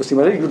Allah. So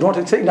similarly, you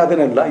don't say in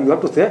adhan Allah. You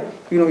have to say,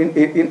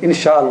 in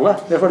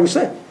inshallah. That's what you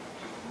say.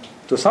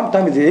 So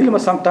sometimes the ilm,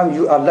 sometimes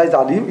Allah is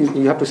alim.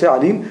 You have to say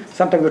alim.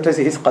 Sometimes you have to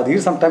say He's qadir.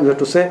 Sometimes you have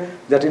to say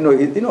that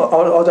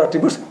all the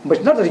attributes.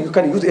 But not that you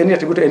can use any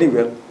attribute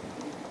anywhere.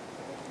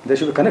 They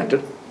should be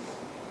connected.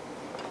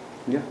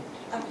 Yeah.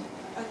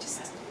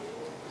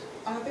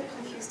 I'm a bit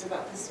confused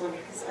about this one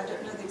because I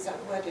don't know the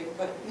exact wording,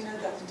 but you know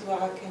that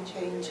dua can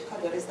change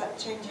qadr. Is that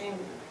changing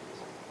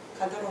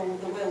qadr or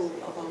the will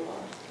of Allah?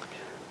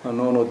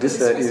 No. This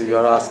you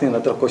are asking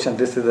another question.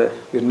 This is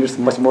it needs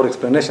much more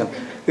explanation.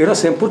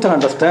 Simple to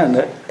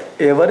understand.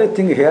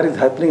 Everything here is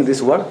happening in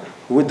this world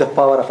with the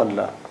power of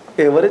Allah.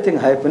 Everything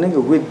happening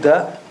with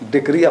the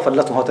decree of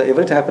Allah subhanahu wa ta'ala.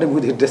 Everything happening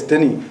with His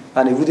destiny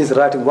and with His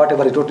writing,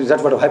 whatever He wrote,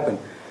 that's what will happen.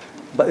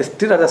 But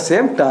still at the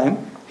same time,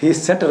 He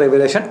sent a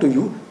revelation to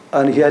you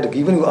and He had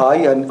given you eye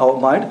and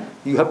mind.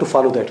 You have to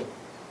follow that.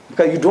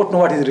 Because you don't know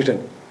what is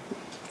written.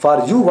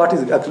 For you, what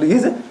is actually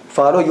is,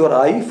 follow your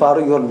eye,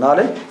 follow your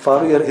knowledge,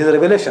 follow His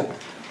revelation.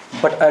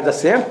 But at the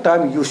same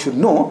time, you should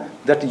know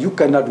that you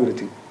cannot do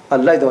anything.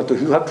 Allah is the one, so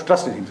you have to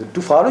trust in Him. So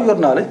to follow your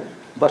knowledge,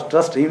 but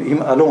trust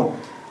Him alone.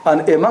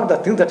 And among the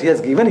things that He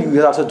has given you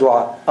is also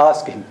dua.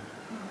 Ask Him.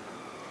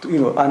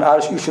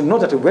 And you should know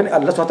that when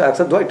Allah subhanahu wa ta'ala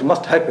accepts dua, it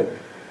must happen.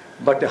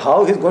 But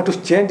how He's going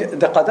to change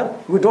the qadar,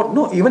 we don't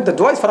know. Even the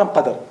dua is from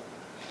qadar.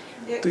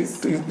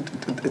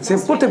 It's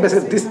simple thing.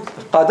 This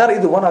qadar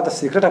is one of the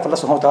secret of Allah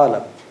subhanahu wa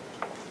ta'ala.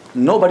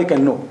 Nobody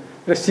can know.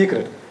 It's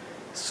secret.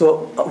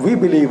 So we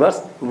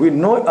believers, we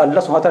know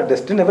Allah subhanahu wa ta'ala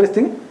destined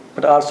everything,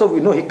 but also we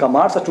know He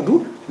commands us to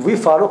do. We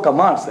follow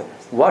commands.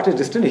 What is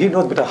destined, He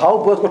knows better. How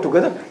both go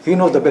together, He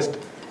knows the best.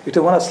 It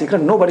is one of the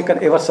secret. Nobody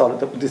can ever solve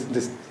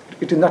this.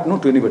 It is not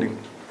known to anybody.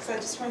 So I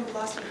just remember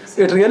last week you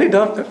said It really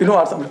doesn't,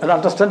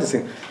 understand this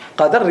thing.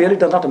 Qadar really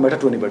does not matter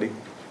to anybody.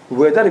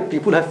 Whether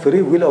people have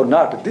free will or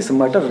not, this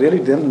matter really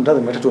doesn't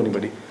matter to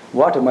anybody.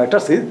 What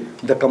matters is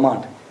the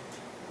command.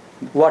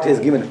 What He has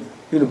given.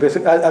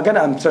 Basically, again,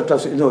 I'm trying to,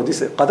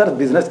 this qadar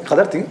business,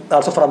 qadar thing,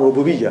 also from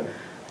rububiyyah.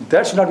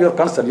 That should not be your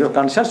concern. Your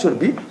concern should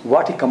be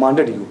what He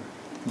commanded you.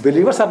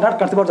 Believers are not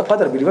concerned about the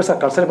qadar. Believers are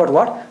concerned about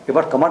what?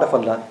 About command of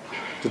Allah.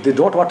 So they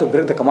don't want to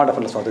break the command of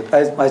Allah.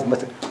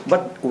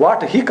 But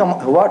what He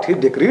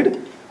decreed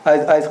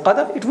as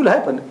qadar, it will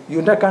happen.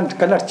 You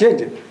cannot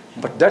change it.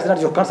 But that's not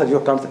your concern.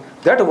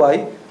 That's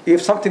why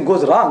if something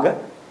goes wrong,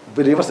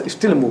 believers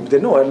still move. They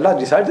know Allah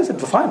decided this,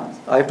 it's fine.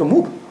 I have to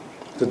move.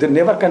 So they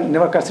never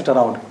can sit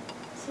around.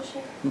 So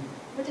Sheikh,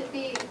 would it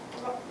be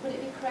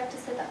correct to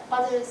say that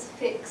qadr is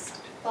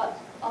fixed, but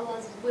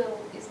Allah's will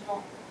is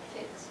not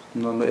fixed?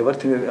 No,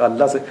 everything,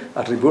 Allah's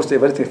attributes,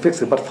 everything is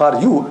fixed. But for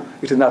you,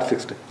 it is not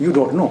fixed. You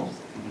don't know.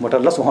 But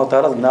Allah subhanahu wa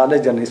ta'ala's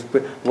knowledge and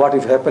what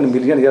if happened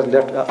million years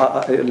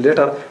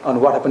later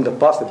and what happened in the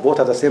past, both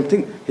are the same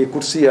thing. He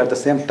could see at the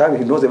same time,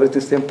 He knows everything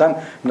at the same time.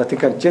 Nothing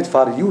can change.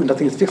 For you,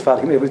 nothing is fixed. For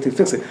Him, everything is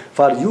fixed.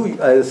 For you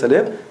as a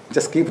slave,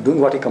 just keep doing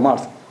what He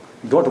commands.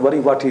 Don't worry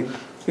what He,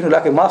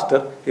 like a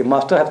master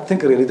has to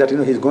think really that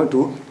He's going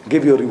to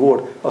give you a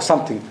reward or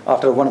something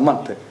after 1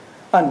 month.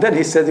 And then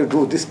He says you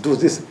do this.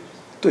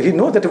 So He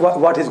knows that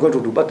what He's going to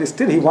do, but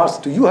still He wants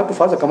to. You have to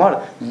follow the command.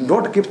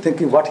 Don't keep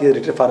thinking what He has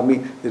written for me,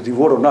 the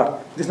reward or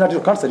not. This is not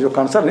your concern. Your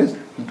concern is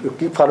you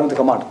keep following the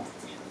command.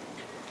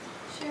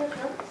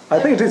 I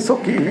think it is so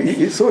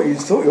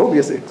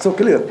obvious, it's so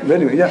clear.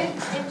 Anyway, yeah.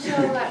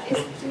 Inshallah,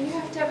 do you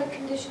have to have a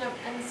condition of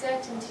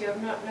uncertainty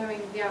of not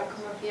knowing the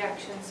outcome of the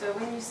action? So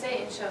when you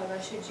say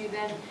inshallah, should you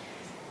then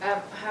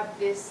have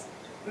this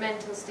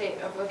mental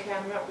state of, okay,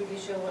 I'm not really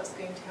sure what's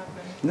going to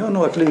happen?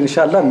 No, actually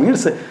inshallah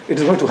means it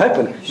is going to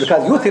happen.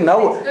 Because you think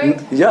now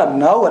I've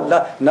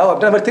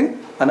done everything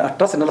and I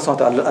trust in Allah subhanahu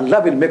wa ta'ala.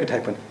 Allah will make it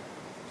happen.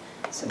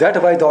 That's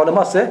why the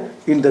ulama say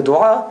in the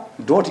dua,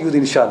 don't use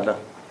inshallah.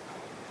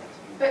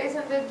 But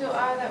isn't the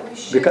dua that we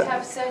should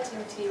have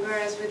certainty,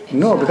 whereas with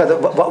inshallah? No, because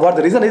what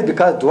the reason is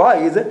because dua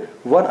is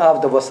one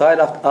of the wasail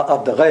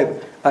of the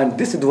ghaib. And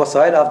this is the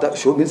wasail of the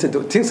show, means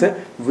the things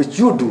which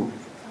you do.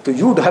 So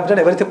you have done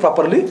everything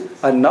properly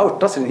and now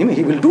trust in Him,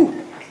 He will do.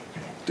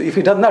 So if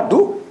He does not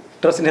do,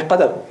 trust in His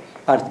qadar.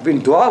 And in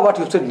dua what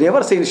you should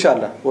never say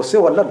inshallah or say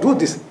Allah do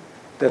this.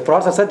 The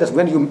Prophet said that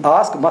when you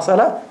ask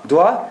masala,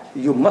 dua,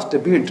 you must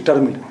be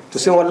determined to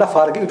say, oh Allah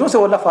forgive. You don't say,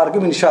 oh Allah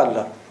forgive me,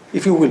 inshallah.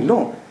 If you will,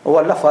 no. Oh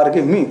Allah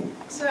forgive me.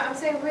 So I'm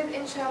saying with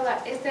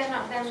inshallah, is there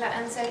not then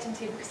that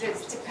uncertainty because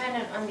it's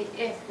dependent on the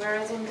if,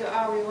 whereas in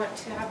dua we want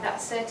to have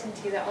that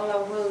certainty that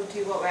Allah will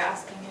do what we're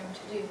asking Him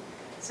to do.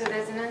 So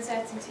there's an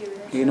uncertainty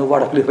with inshallah. You know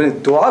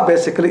what? Dua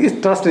basically is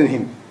trust in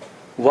Him.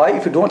 Why?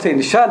 If you don't say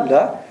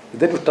inshallah,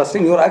 then you're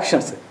trusting your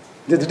actions.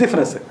 There's a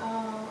difference.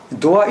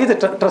 Dua is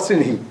trust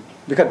in Him.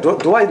 Because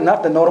dua is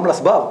not the normal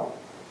asbab.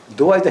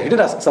 Dua is the hidden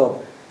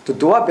asbab. So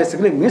dua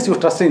basically means you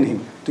trust in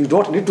Him. So you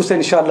don't need to say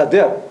inshallah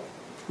there.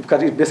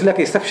 Because it's basically like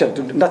an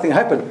exception. Nothing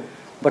happened.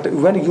 But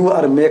when you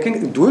are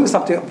doing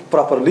something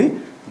properly,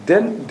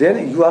 then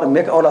you are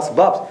making all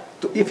asbabs.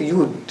 So if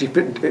you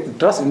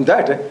trust in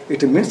that,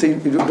 it means you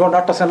do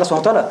not trust in Allah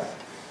subhanahu wa ta'ala.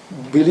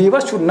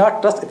 Believers should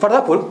not trust. For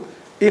example,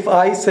 if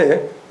I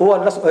say, oh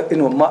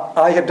Allah,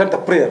 I have done the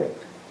prayer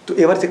to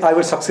everything, I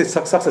will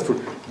successful.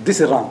 This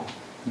is wrong.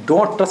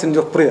 Don't trust in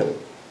your prayer.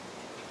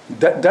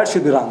 That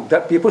should be wrong.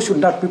 That people should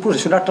not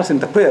trust in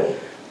the prayer.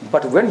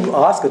 But when you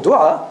ask a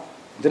dua,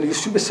 then you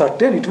should be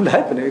certain it will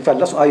happen. If I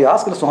ask Allah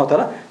subhanahu wa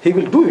ta'ala, He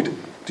will do it.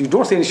 So you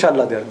don't say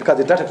inshallah there,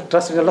 because that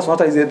trust in Allah subhanahu wa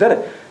ta'ala is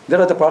there. There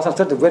are the Prophet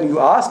said that when you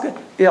ask,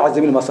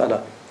 azamil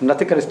masala,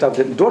 nothing can stop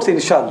them. Don't say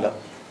inshallah.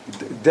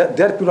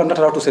 There people are not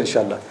allowed to say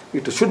inshallah.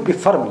 It should be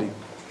firmly.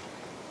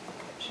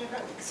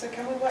 So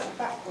can we work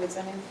backwards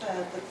and infer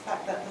that the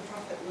fact that the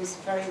Prophet was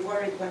very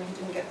worried when he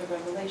didn't get the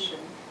revelation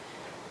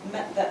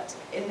meant that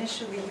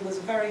initially he was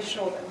very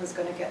sure that he was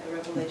going to get the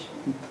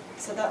revelation.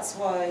 So that's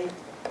why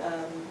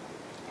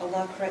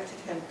Allah corrected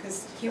him,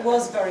 because he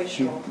was very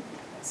sure.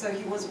 So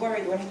he was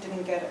worried when he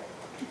didn't get it.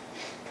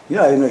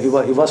 Yeah, you know, he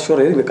was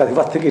sure anyway, because he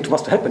was thinking it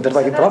must happen. That's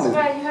why he promised.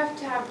 That's why you have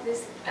to have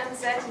this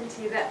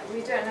uncertainty that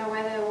we don't know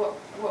whether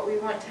what we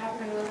want to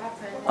happen will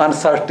happen.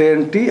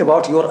 Uncertainty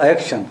about your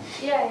action.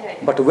 Yeah.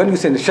 But when you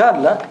say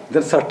inshallah,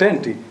 then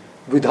certainty.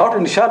 Without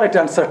inshallah, it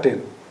is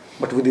uncertain.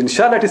 But with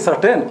inshallah, it is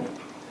certain.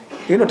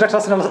 You know,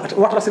 trust in Allah.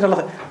 What trust in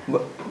Allah?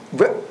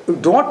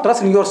 Don't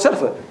trust in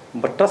yourself,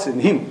 but trust in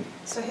Him.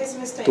 So his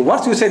mistake. So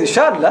once you say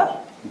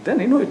inshallah, then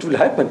you know it will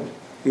happen.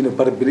 You know,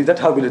 but believe that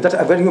how believe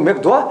that when you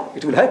make dua,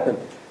 it will happen.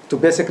 So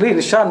basically,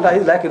 inshallah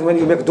is like when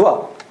you make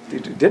dua.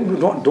 Then you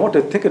don't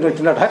think it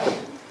will not happen.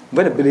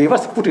 When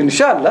believers put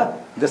inshallah,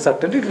 then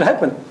certainly it will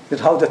happen.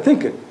 That's how they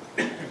think.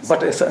 But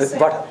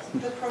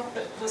the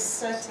Prophet was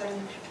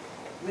certain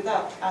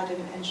without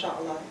adding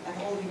inshallah,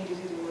 and all he needed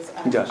to do was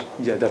add inshallah.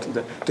 Yeah, that.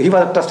 So he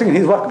was trusting in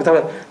his work.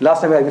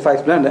 Last time if I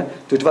explained,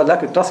 so it was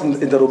like trust in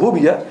the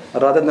rububiyyah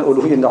rather than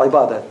uluhiyyah in the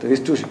ibadah. So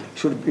his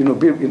should be in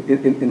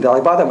the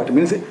ibadah. It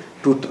means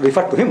to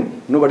refer to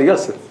him, nobody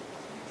else.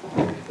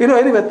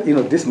 Anyway,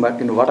 this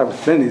what I'm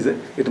explaining is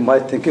it my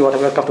thinking,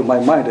 whatever come to my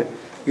mind.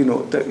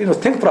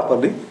 Think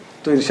properly.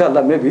 So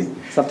inshallah, maybe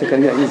something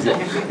can be easier.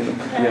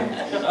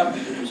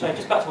 Sorry,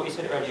 just back to what you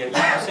said earlier. You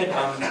said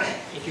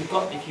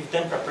if you've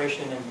done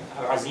preparation and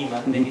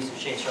azima, then you should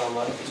say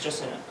inshallah. If it's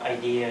just an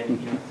idea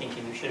and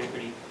thinking, you shouldn't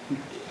really.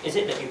 Is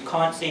it that you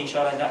can't say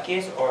inshallah in that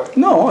case, or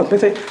no?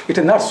 It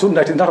is not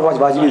sunnah. It is not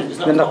wajib. It's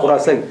not Quran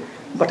saying.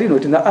 But it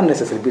is not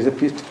unnecessary.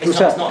 It's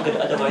not good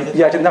otherwise.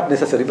 Yeah, it is not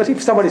necessary. But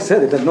if somebody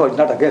says it, then no, it's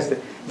not against it.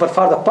 But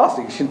for the past,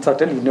 you should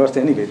certainly never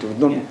say anyway.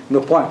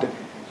 No point.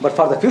 But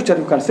for the future,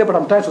 you can say. But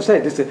I'm trying to say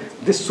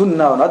this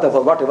sunnah or other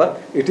or whatever.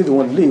 It is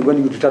only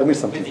when you determine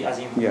something. With the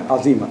azima. Yeah,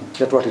 azima.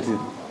 That's what it is.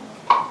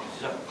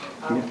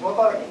 What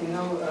about in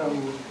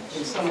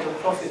some of the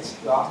prophets'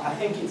 dua? I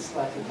think it's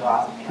like a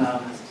dua.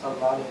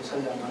 Sallallahu alaihi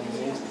wasallam on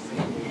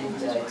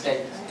the it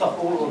said,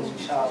 "Tahurun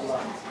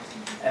inshallah."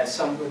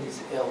 Somebody is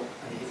ill,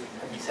 and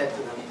he said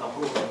to them,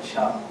 "Tahurun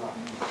inshallah."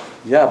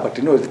 Yeah, but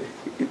you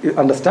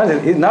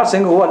understand? He's not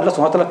saying, "Oh Allah subhanahu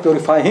wa ta'ala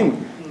purify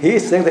him." He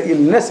is saying the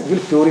illness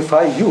will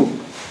purify you.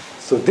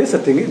 So this is a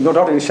thing, no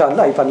doubt,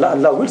 inshallah, if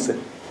Allah will say,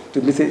 to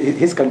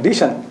his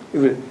condition,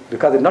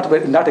 because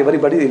not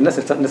everybody illness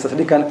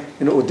necessarily can,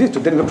 this, to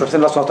then we trust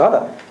in Allah subhanahu wa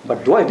ta'ala.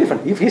 But dua is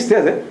different. If he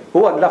says,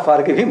 oh Allah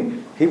forgive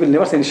him, he will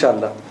never say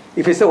inshallah.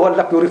 If he says, oh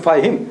Allah purify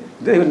him,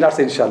 then he will not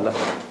say inshallah. I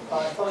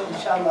thought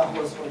inshallah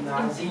was when the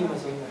azima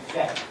is on the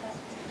faith.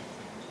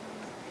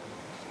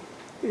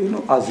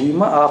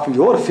 Azima of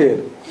your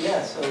faith.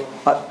 Yeah, so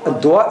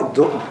dua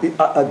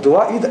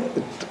is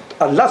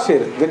Allah's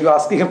faith. When you are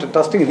asking him to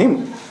trusting in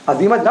him,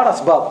 azima is not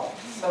asbab.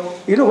 So,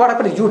 what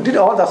happened? You did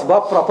all the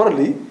asbab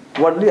properly,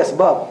 worldly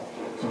asbab.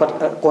 But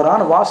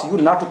Quran wants you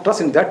not to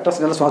trust in that, trust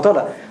in Allah subhanahu wa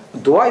ta'ala.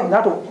 Dua is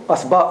not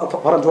asbab,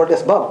 for worldly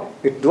asbab.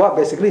 Dua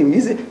basically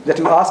means that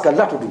you ask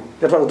Allah to do.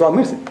 That's what dua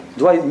means.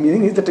 Dua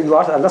meaning is that you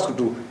ask Allah to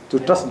do. To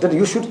trust, then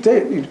you should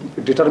say,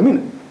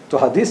 determine. So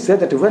hadith said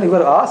that when you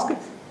are asked,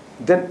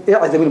 then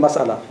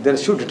mas'ala. Then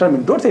should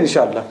determine. Don't say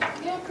inshallah.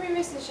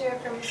 Previously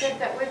Shaykh said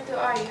that with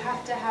dua you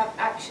have to have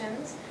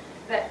actions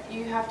that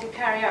you have to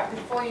carry out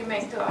before you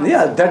make dua.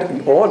 Yeah,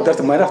 that's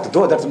the manner of the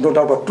dua. That's no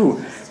doubt about true.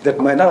 That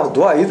manner of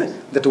dua is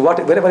that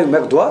whenever you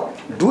make dua,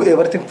 do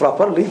everything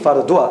properly for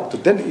the dua. So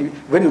then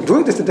when you're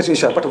doing this, that's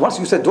inshallah. But once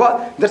you say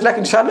dua, that's like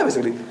inshallah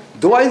basically.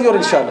 Dua is your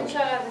inshallah.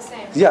 Inshallah the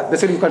same. Yeah,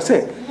 basically you can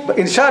say. But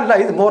inshallah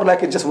is more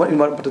like it's just one,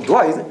 but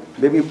dua is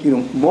maybe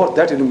more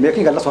that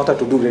making Allah subhanahu wa ta'ala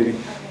to do really.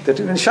 That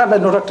inshallah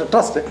is not a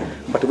trust.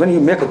 But when you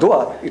make a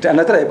dua, it's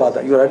another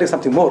ibadah. You are adding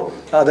something more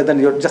other than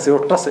your trust in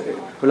Allah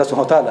subhanahu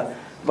wa ta'ala.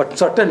 But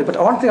certainly, but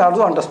one thing I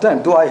also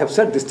understand, though I have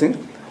said this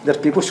thing,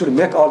 that people should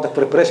make all the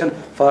preparation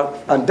for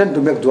and then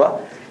to make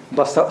dua.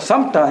 But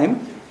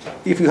sometime,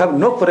 if you have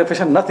no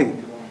preparation,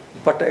 nothing,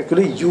 but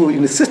actually you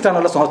insist on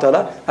Allah subhanahu wa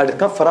ta'ala and it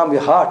comes from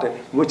your heart,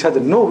 which has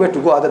no way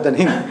to go other than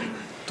Him.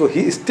 So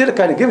He still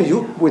can give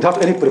you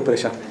without any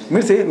preparation.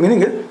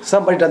 Meaning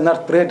somebody does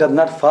not pray, does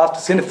not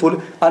fast,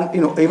 sinful, and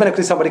even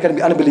actually somebody can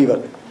be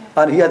unbeliever.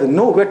 And he has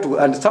no way to,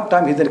 and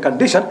sometimes he's in a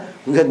condition,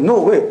 he has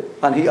no way,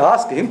 and he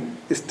asks Him,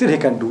 still he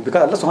can do.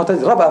 Because Allah subhanahu wa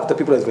ta'ala is Rabb of the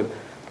people as well.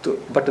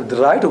 But the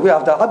right way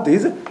of the abd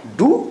is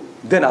do,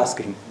 then ask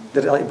Him.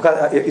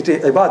 Because it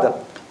is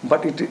ibadah.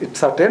 But it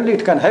certainly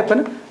it can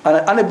happen. An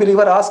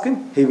unbeliever ask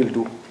Him, he will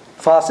do.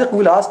 Fasiq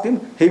will ask Him,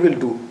 he will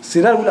do.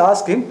 Sinner will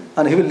ask Him,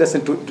 and he will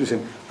listen to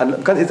Him. And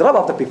because He's Rabb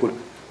of the people.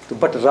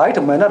 But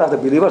right manner of the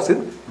believers is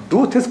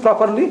do things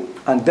properly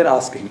and then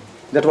ask Him.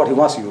 That's what He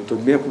wants you to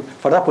be.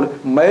 For example,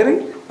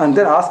 marry and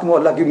then ask Him, oh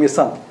Allah, give me a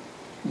son.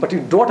 But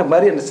you don't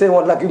marry and say, oh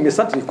Allah, give me a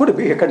son. It could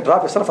be He can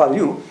drop a son for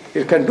you.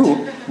 It can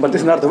do, but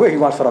this is not the way He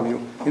wants from you.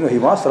 He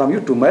wants from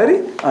you to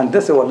marry and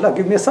then say, oh Allah,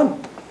 give me a son.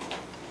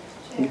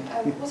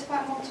 What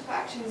about multiple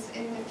actions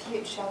in the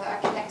future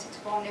that are connected to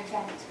one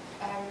event?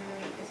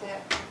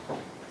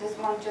 Does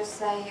one just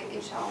say,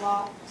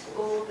 inshallah, to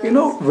all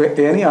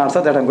the... Any answer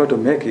that I'm going to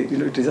make,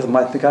 it is just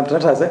my thing. I'm trying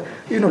to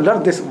say,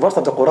 learn this verse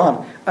of the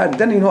Quran, and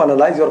then,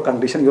 analyze your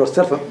condition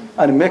yourself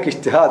and make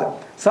ijtihad.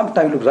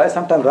 Sometimes you right,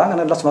 sometimes wrong,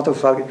 and Allah subhanahu wa ta'ala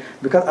forgive.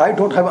 Because I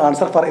don't have an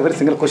answer for every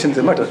single question in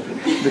this matter.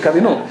 Because,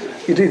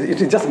 it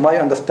is just my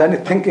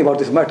understanding, thinking about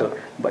this matter.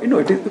 But,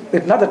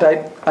 it's not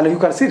that and you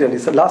can see really,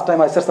 so last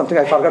time I said something,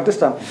 I forgot this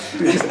time.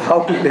 This is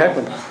how quickly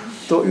happened.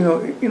 So,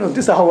 this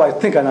is how I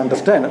think and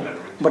understand.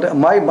 But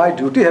my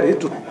duty here is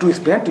to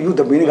explain to you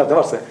the meaning of the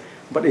verse.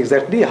 But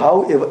exactly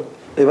how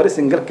every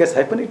single case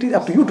happens, it is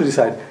up to you to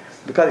decide.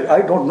 Because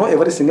I don't know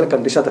every single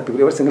condition of the people,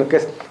 every single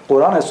case.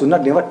 Quran and Sunnah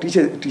never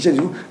teaches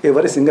you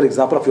every single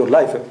example of your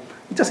life.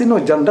 Just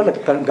general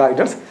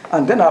guidance,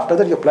 and then after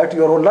that you apply to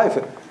your own life.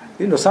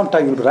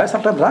 Sometimes you'll be right,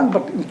 sometimes wrong,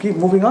 but you keep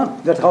moving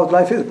on. That's how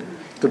life is.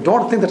 So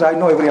don't think that I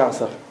know every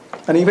answer.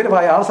 And even if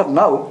I answer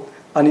now,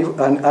 and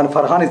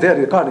Farhan is there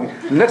recording,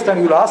 next time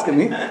you will ask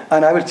me,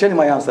 and I will change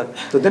my answer.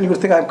 So then you will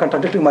think I am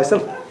contradicting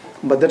myself.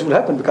 But that will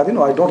happen because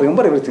I don't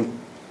remember everything.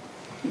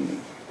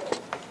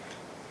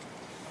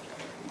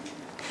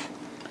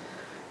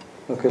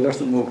 Okay,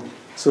 let's move.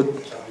 So,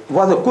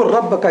 وَذْكُرْ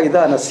رَبَّكَ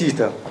إِذَا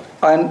نَسِيتَ.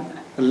 And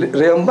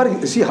remember,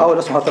 you see how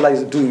Allah subhanahu wa ta'ala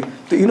is doing.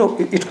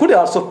 It could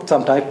also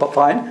sometimes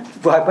find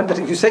what happen that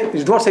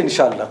you don't say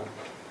inshallah.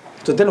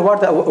 So then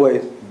what the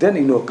way?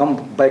 Then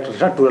come back,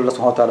 return to Allah subhanahu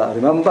wa ta'ala,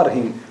 remember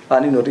Him,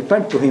 and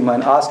repent to Him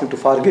and ask Him to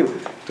forgive.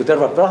 So that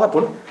what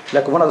happened,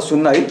 like one of the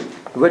sunnah is,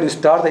 when you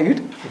start the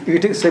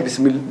eating, say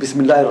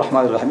Bismillah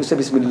ar-Rahman ar-Rahim. You say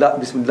Bismillah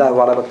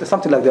wa ala barakatuh,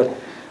 something like that.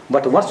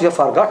 But once you have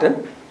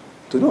forgotten,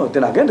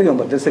 then again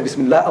remember. Then say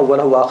Bismillah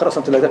awwalahu wa akhirah,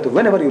 something like that.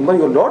 Whenever you remember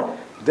your Lord,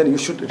 then you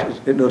should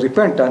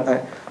repent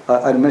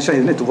and mention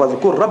His name. وَذْكُرْ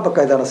رَبَّكَ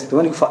إِذَا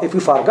نَسِيتَ. If you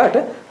forgot,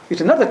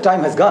 it's not that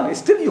time has gone.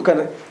 Still you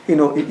can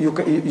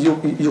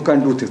you can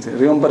do things.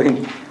 Remember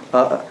Him.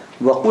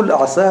 وَقُلْ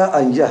عَسَىٰ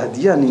أَنْ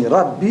يَهْدِيَنِي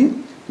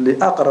رَبِّي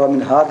لِأَقْرَبَ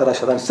مِنْ هَذَا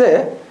رَشَدًا.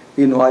 Say,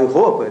 I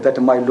hope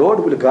that my Lord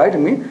will guide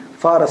me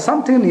for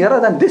something nearer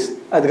than this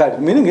as guide.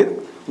 Meaning it,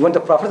 when the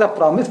prophets have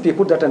promised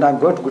people that, and I'm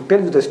going to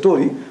tell you the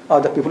story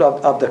of the people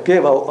of the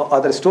cave or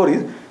other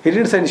stories, He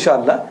didn't say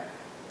inshallah.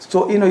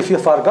 So if you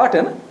have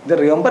forgotten, then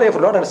remember your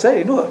Lord and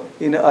say,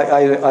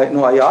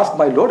 I ask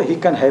my Lord, He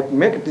can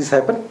make this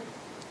happen,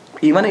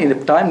 even in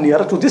a time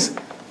nearer to this.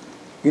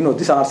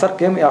 This answer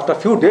came after a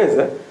few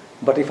days.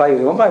 But if I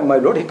remember my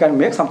Lord, He can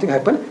make something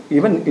happen,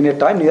 even in a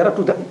time nearer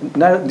to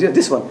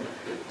this one.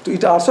 So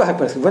it also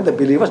happens when the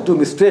believers do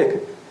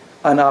mistake,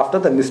 and after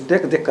the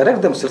mistake they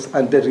correct themselves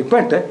and they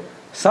repent.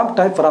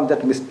 Sometime from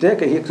that mistake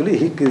He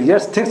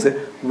creates things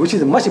which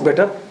is much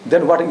better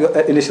than what you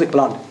initially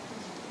planned.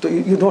 So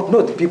you don't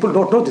know, people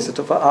don't know this.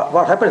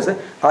 What happens,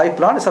 I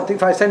planned something,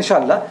 if I say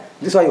inshallah,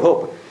 this I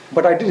hope,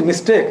 but I did a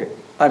mistake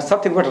and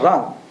something went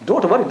wrong.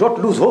 Don't worry, don't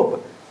lose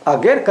hope.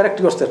 Again correct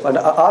yourself and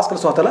ask Allah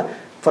subhanahu wa ta'ala,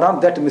 from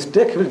that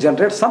mistake He will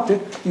generate something.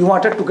 You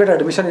wanted to get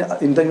admission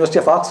in the University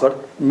of Oxford,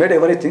 made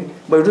everything,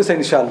 but you do say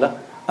inshallah,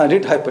 and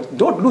it happened.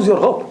 Don't lose your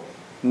hope.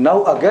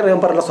 Now again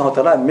remember Allah subhanahu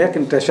wa ta'ala, make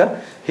intention.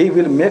 He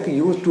will make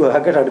you to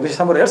get admission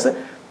somewhere else,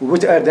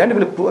 which at the end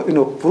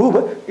will prove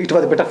it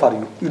was better for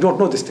you. You don't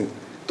know this thing.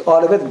 So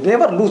always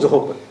never lose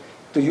hope.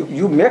 So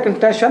you make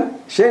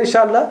intention, say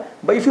inshallah,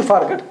 but if you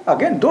forget,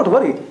 again don't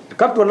worry.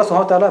 Come to Allah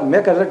subhanahu wa ta'ala,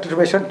 make a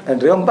reservation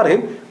and remember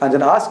Him, and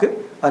then ask Him,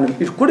 and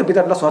it could be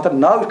that Allah subhanahu wa ta'ala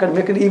now it can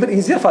make it even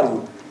easier for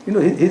you.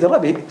 He's a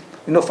Rabbi.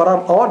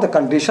 From all the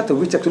conditions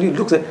which actually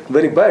looks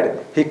very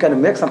bad, He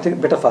can make something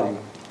better for you.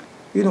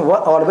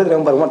 Always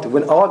remember one thing,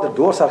 when all the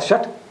doors are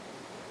shut,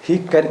 He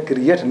can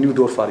create a new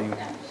door for you.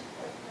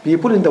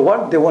 People in the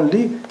world, they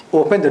only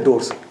open the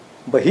doors.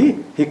 But he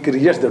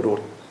creates the door.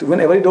 So when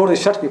every door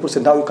is shut, people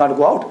say, now you can't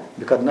go out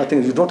because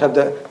nothing, you don't have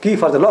the key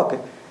for the lock.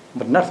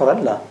 But not for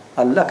Allah.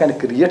 Allah can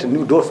create a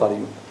new door for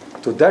you.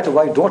 So that's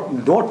why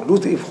don't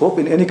lose hope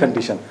in any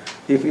condition.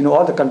 If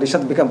all the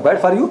conditions become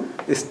bad for you,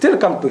 still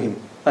come to him.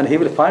 And he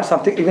will find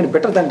something even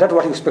better than that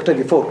what you expected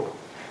before.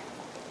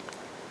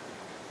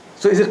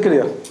 So is it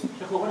clear?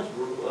 What does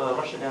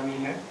Rashad mean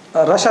here?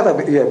 Rashad,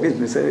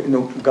 means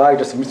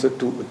guide us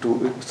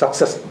to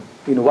success.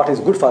 What is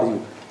good for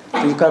you.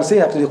 So you can see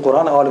actually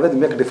Quran always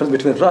make a difference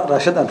between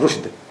Rashad and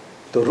Rushd.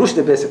 The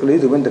Rushd basically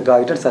is when the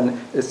guidance and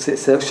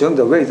showing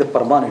the way is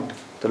permanent.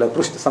 So like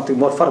Rushd, something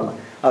more firm.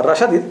 And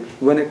Rashad is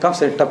when it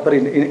comes and temporary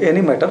in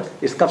any matter,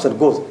 it comes and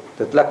goes.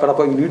 That like for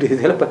example, you need his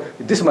help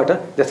in this matter,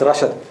 that's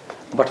Rashad.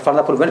 But for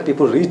example, when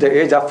people reach the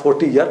age of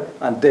 40 years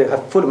and they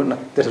have full,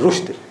 that's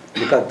Rushd.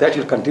 Because that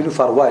will continue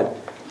for a while.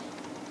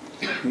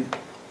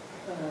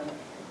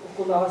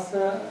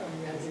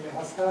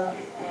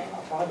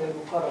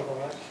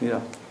 Yeah.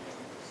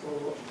 So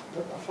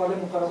the afal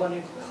muqarraba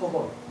is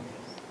khabar.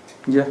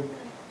 Yeah.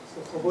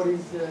 So khabar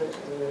is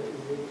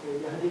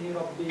yahdini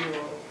rabbi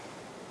or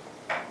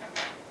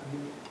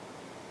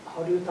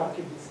how do you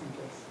target this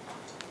sentence?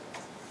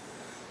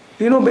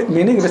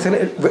 Meaning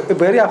basically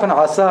very often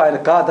asa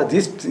and ka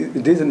these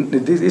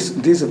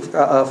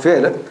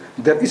fail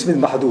there is with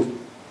mahduf.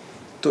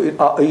 So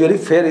usually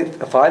fail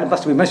file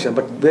must be mentioned,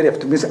 but very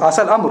often means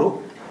asal amru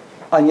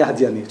an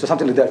yahdiyani. So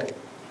something like that.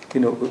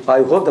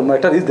 I hope the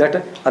matter is that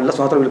Allah subhanahu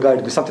wa ta'ala will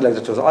guide me, something like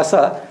that. So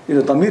asa,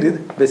 damir is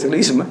basically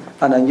ism,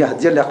 and an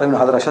yahdiya li aqrabin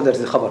hadha rashad, that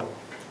is khabar.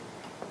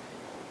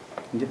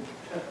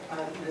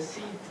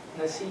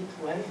 Naseed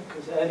when?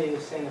 Because earlier you were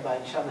saying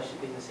about inshallah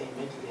should be in the same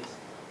majlis.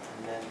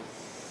 And then,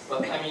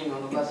 but I mean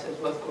when Allah says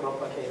وَذْكُرْ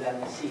رَبَّكَ إِذَا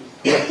نَسِيتَ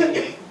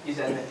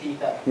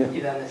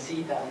إِذَا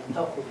نَسِيتَ أَن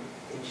تَقُلْ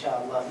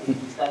inshallah,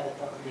 is that the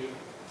taqdeer?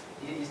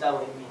 Is that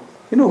what it means?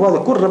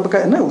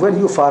 When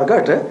you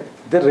forget,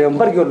 then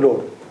remember your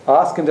Lord.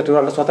 Ask him that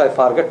Allah subhanahu wa ta'ala, I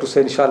forget to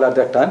say inshallah at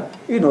that time.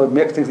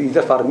 Make things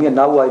easier for me, and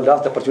now I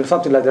lost the opportunity,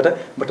 something like that.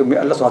 But may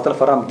Allah subhanahu wa ta'ala,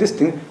 from this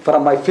thing,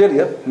 from my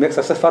failure, make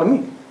success for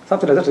me.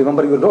 Something like that.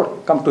 Remember your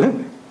Lord. Come to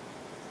him.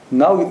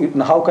 Now,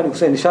 how can you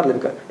say inshallah?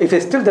 Because if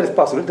still there is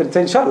possible, then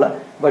say inshallah.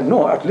 But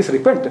no, at least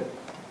repent.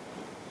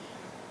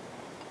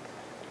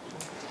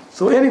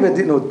 So anyway,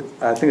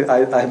 I think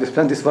I have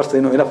explained this verse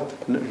enough.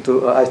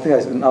 I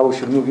think now we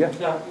should move. Yeah.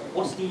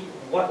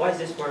 Why is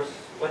this verse?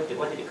 Why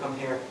did it come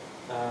here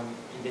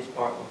in this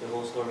part of the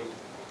whole story?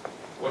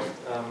 Was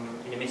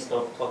in the midst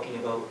of talking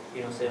about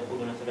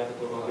سيقولون ثلاثة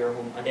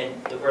رابعهم, and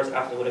then the verse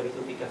after وَلَا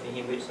بِثُوفِكَ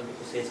فِيهِمْ, which some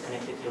people say is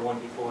connected to the one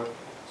before.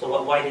 So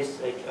why this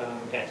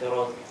i'tirad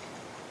of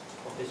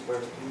this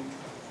verse?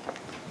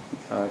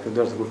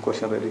 That's a good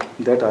question really.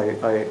 That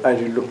I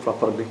didn't look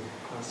properly.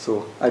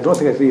 So I don't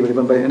think I agree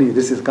even by any.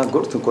 This is a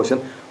good question.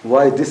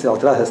 Why this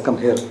i'tirad has come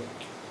here?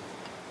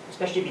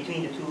 Especially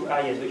between the two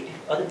ayahs, which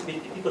other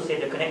people say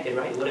they're connected,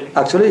 right?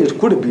 Actually, it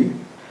could be.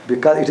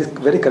 Because it is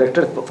very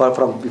corrected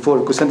from before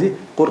the question.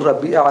 قُلْ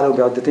رَبِّي أَعْلَمُ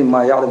بِعَدَّةٍ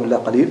مَا يَعْلَمُ إِلَّا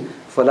قَلِيلٌ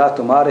فَلَا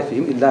تُمَارِ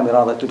فِيهِمْ إِلَّا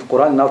مِرَاضًا. The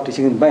Quran now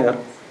teaching in minor.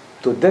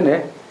 So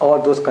then all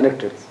those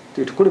connected.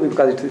 So it could be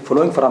because it is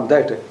following from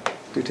that. It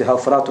is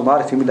فَلَا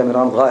تُمَارِ فِيهِمْ إِلَّا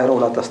مِرَاضًا ظَاهِرًا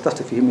وَلَا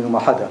تَسْتَفْتِ فِيهِمْ مِنْهُمْ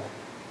أَحَدًا.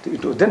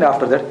 Then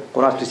after that,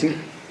 Quran teaching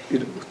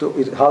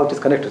how it is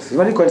connected. So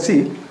when you can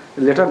see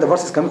later the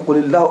verse is coming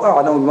قُلِ اللَّهُ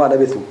أَعْلَمُ بِمَا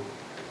لَبِثُوا.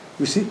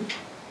 You see.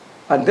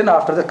 And then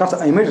after that comes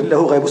immediately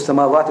لَهُ غَيْبُ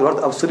السَّمَاوَاتِ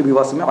وَالْأَرْضِ أَبْصِرْ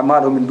بِوَاسِمِعْ مَا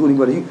لَهُ مِنْ دُونِهِ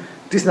وَلِيٌّ.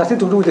 This is nothing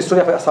to do with the story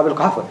of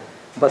Al-Kahf.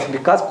 But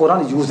because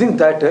Quran is using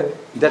that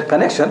their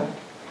connection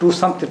to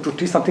something, to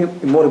teach something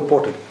more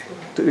important.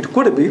 So it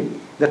could be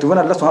that when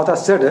Allah subhanahu wa ta'ala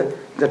said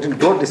that you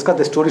don't discuss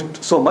the story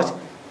so much,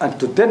 and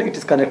to then it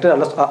is connected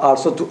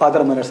also to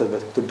other manners as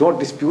well. So don't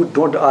dispute,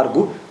 don't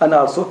argue, and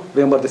also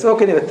remember this.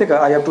 Okay, I think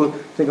I have to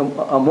think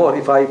more.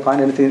 If I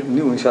find anything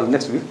new, inshallah,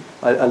 next week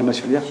I'll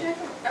mention. Yeah.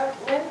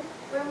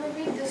 When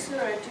we read the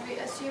surah, do we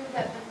assume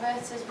that the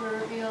verses were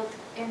revealed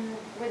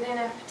within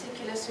a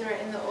particular surah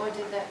in the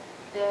order that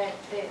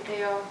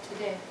they are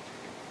today?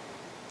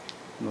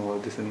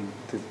 No,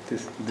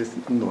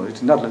 no,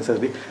 it's not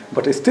necessarily.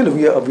 But still,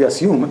 we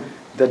assume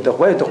that the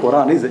way the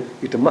Quran is,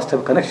 it must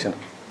have connection.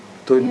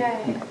 So, it's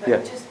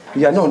right.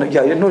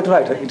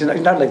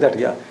 It's not like that.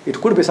 Yeah, it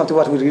could be something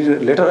what we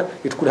read later.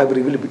 It could have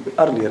been revealed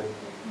earlier.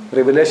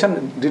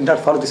 Revelation did not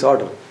follow this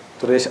order.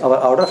 So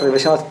our order of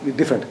revelation was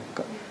different.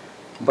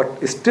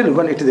 But still,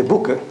 when it is a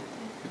book,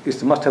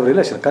 it must have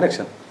relation,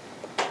 connection.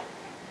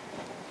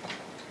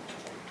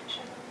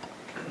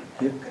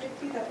 Yeah. Could it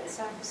be that it's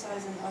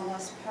emphasizing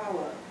Allah's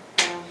power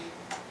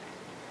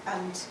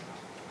and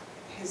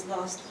His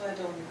last word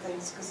on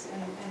things? Because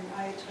in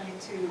Ayah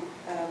 22,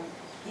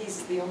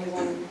 He's the only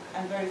one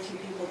and very few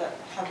people that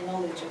have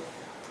knowledge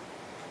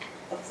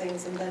of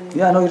things. And then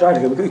yeah, no, you're right.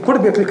 It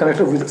could be actually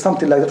connected with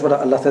something like that. What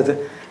Allah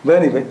says.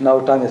 But anyway, now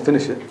time is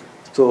finished.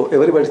 So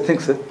everybody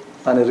thinks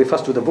and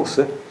refers to the books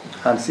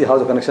and see how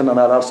the connection. And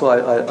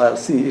I'll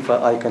see if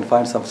I can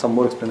find some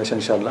more explanation,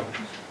 inshallah.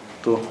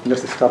 So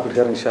let's stop it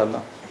here,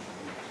 inshallah.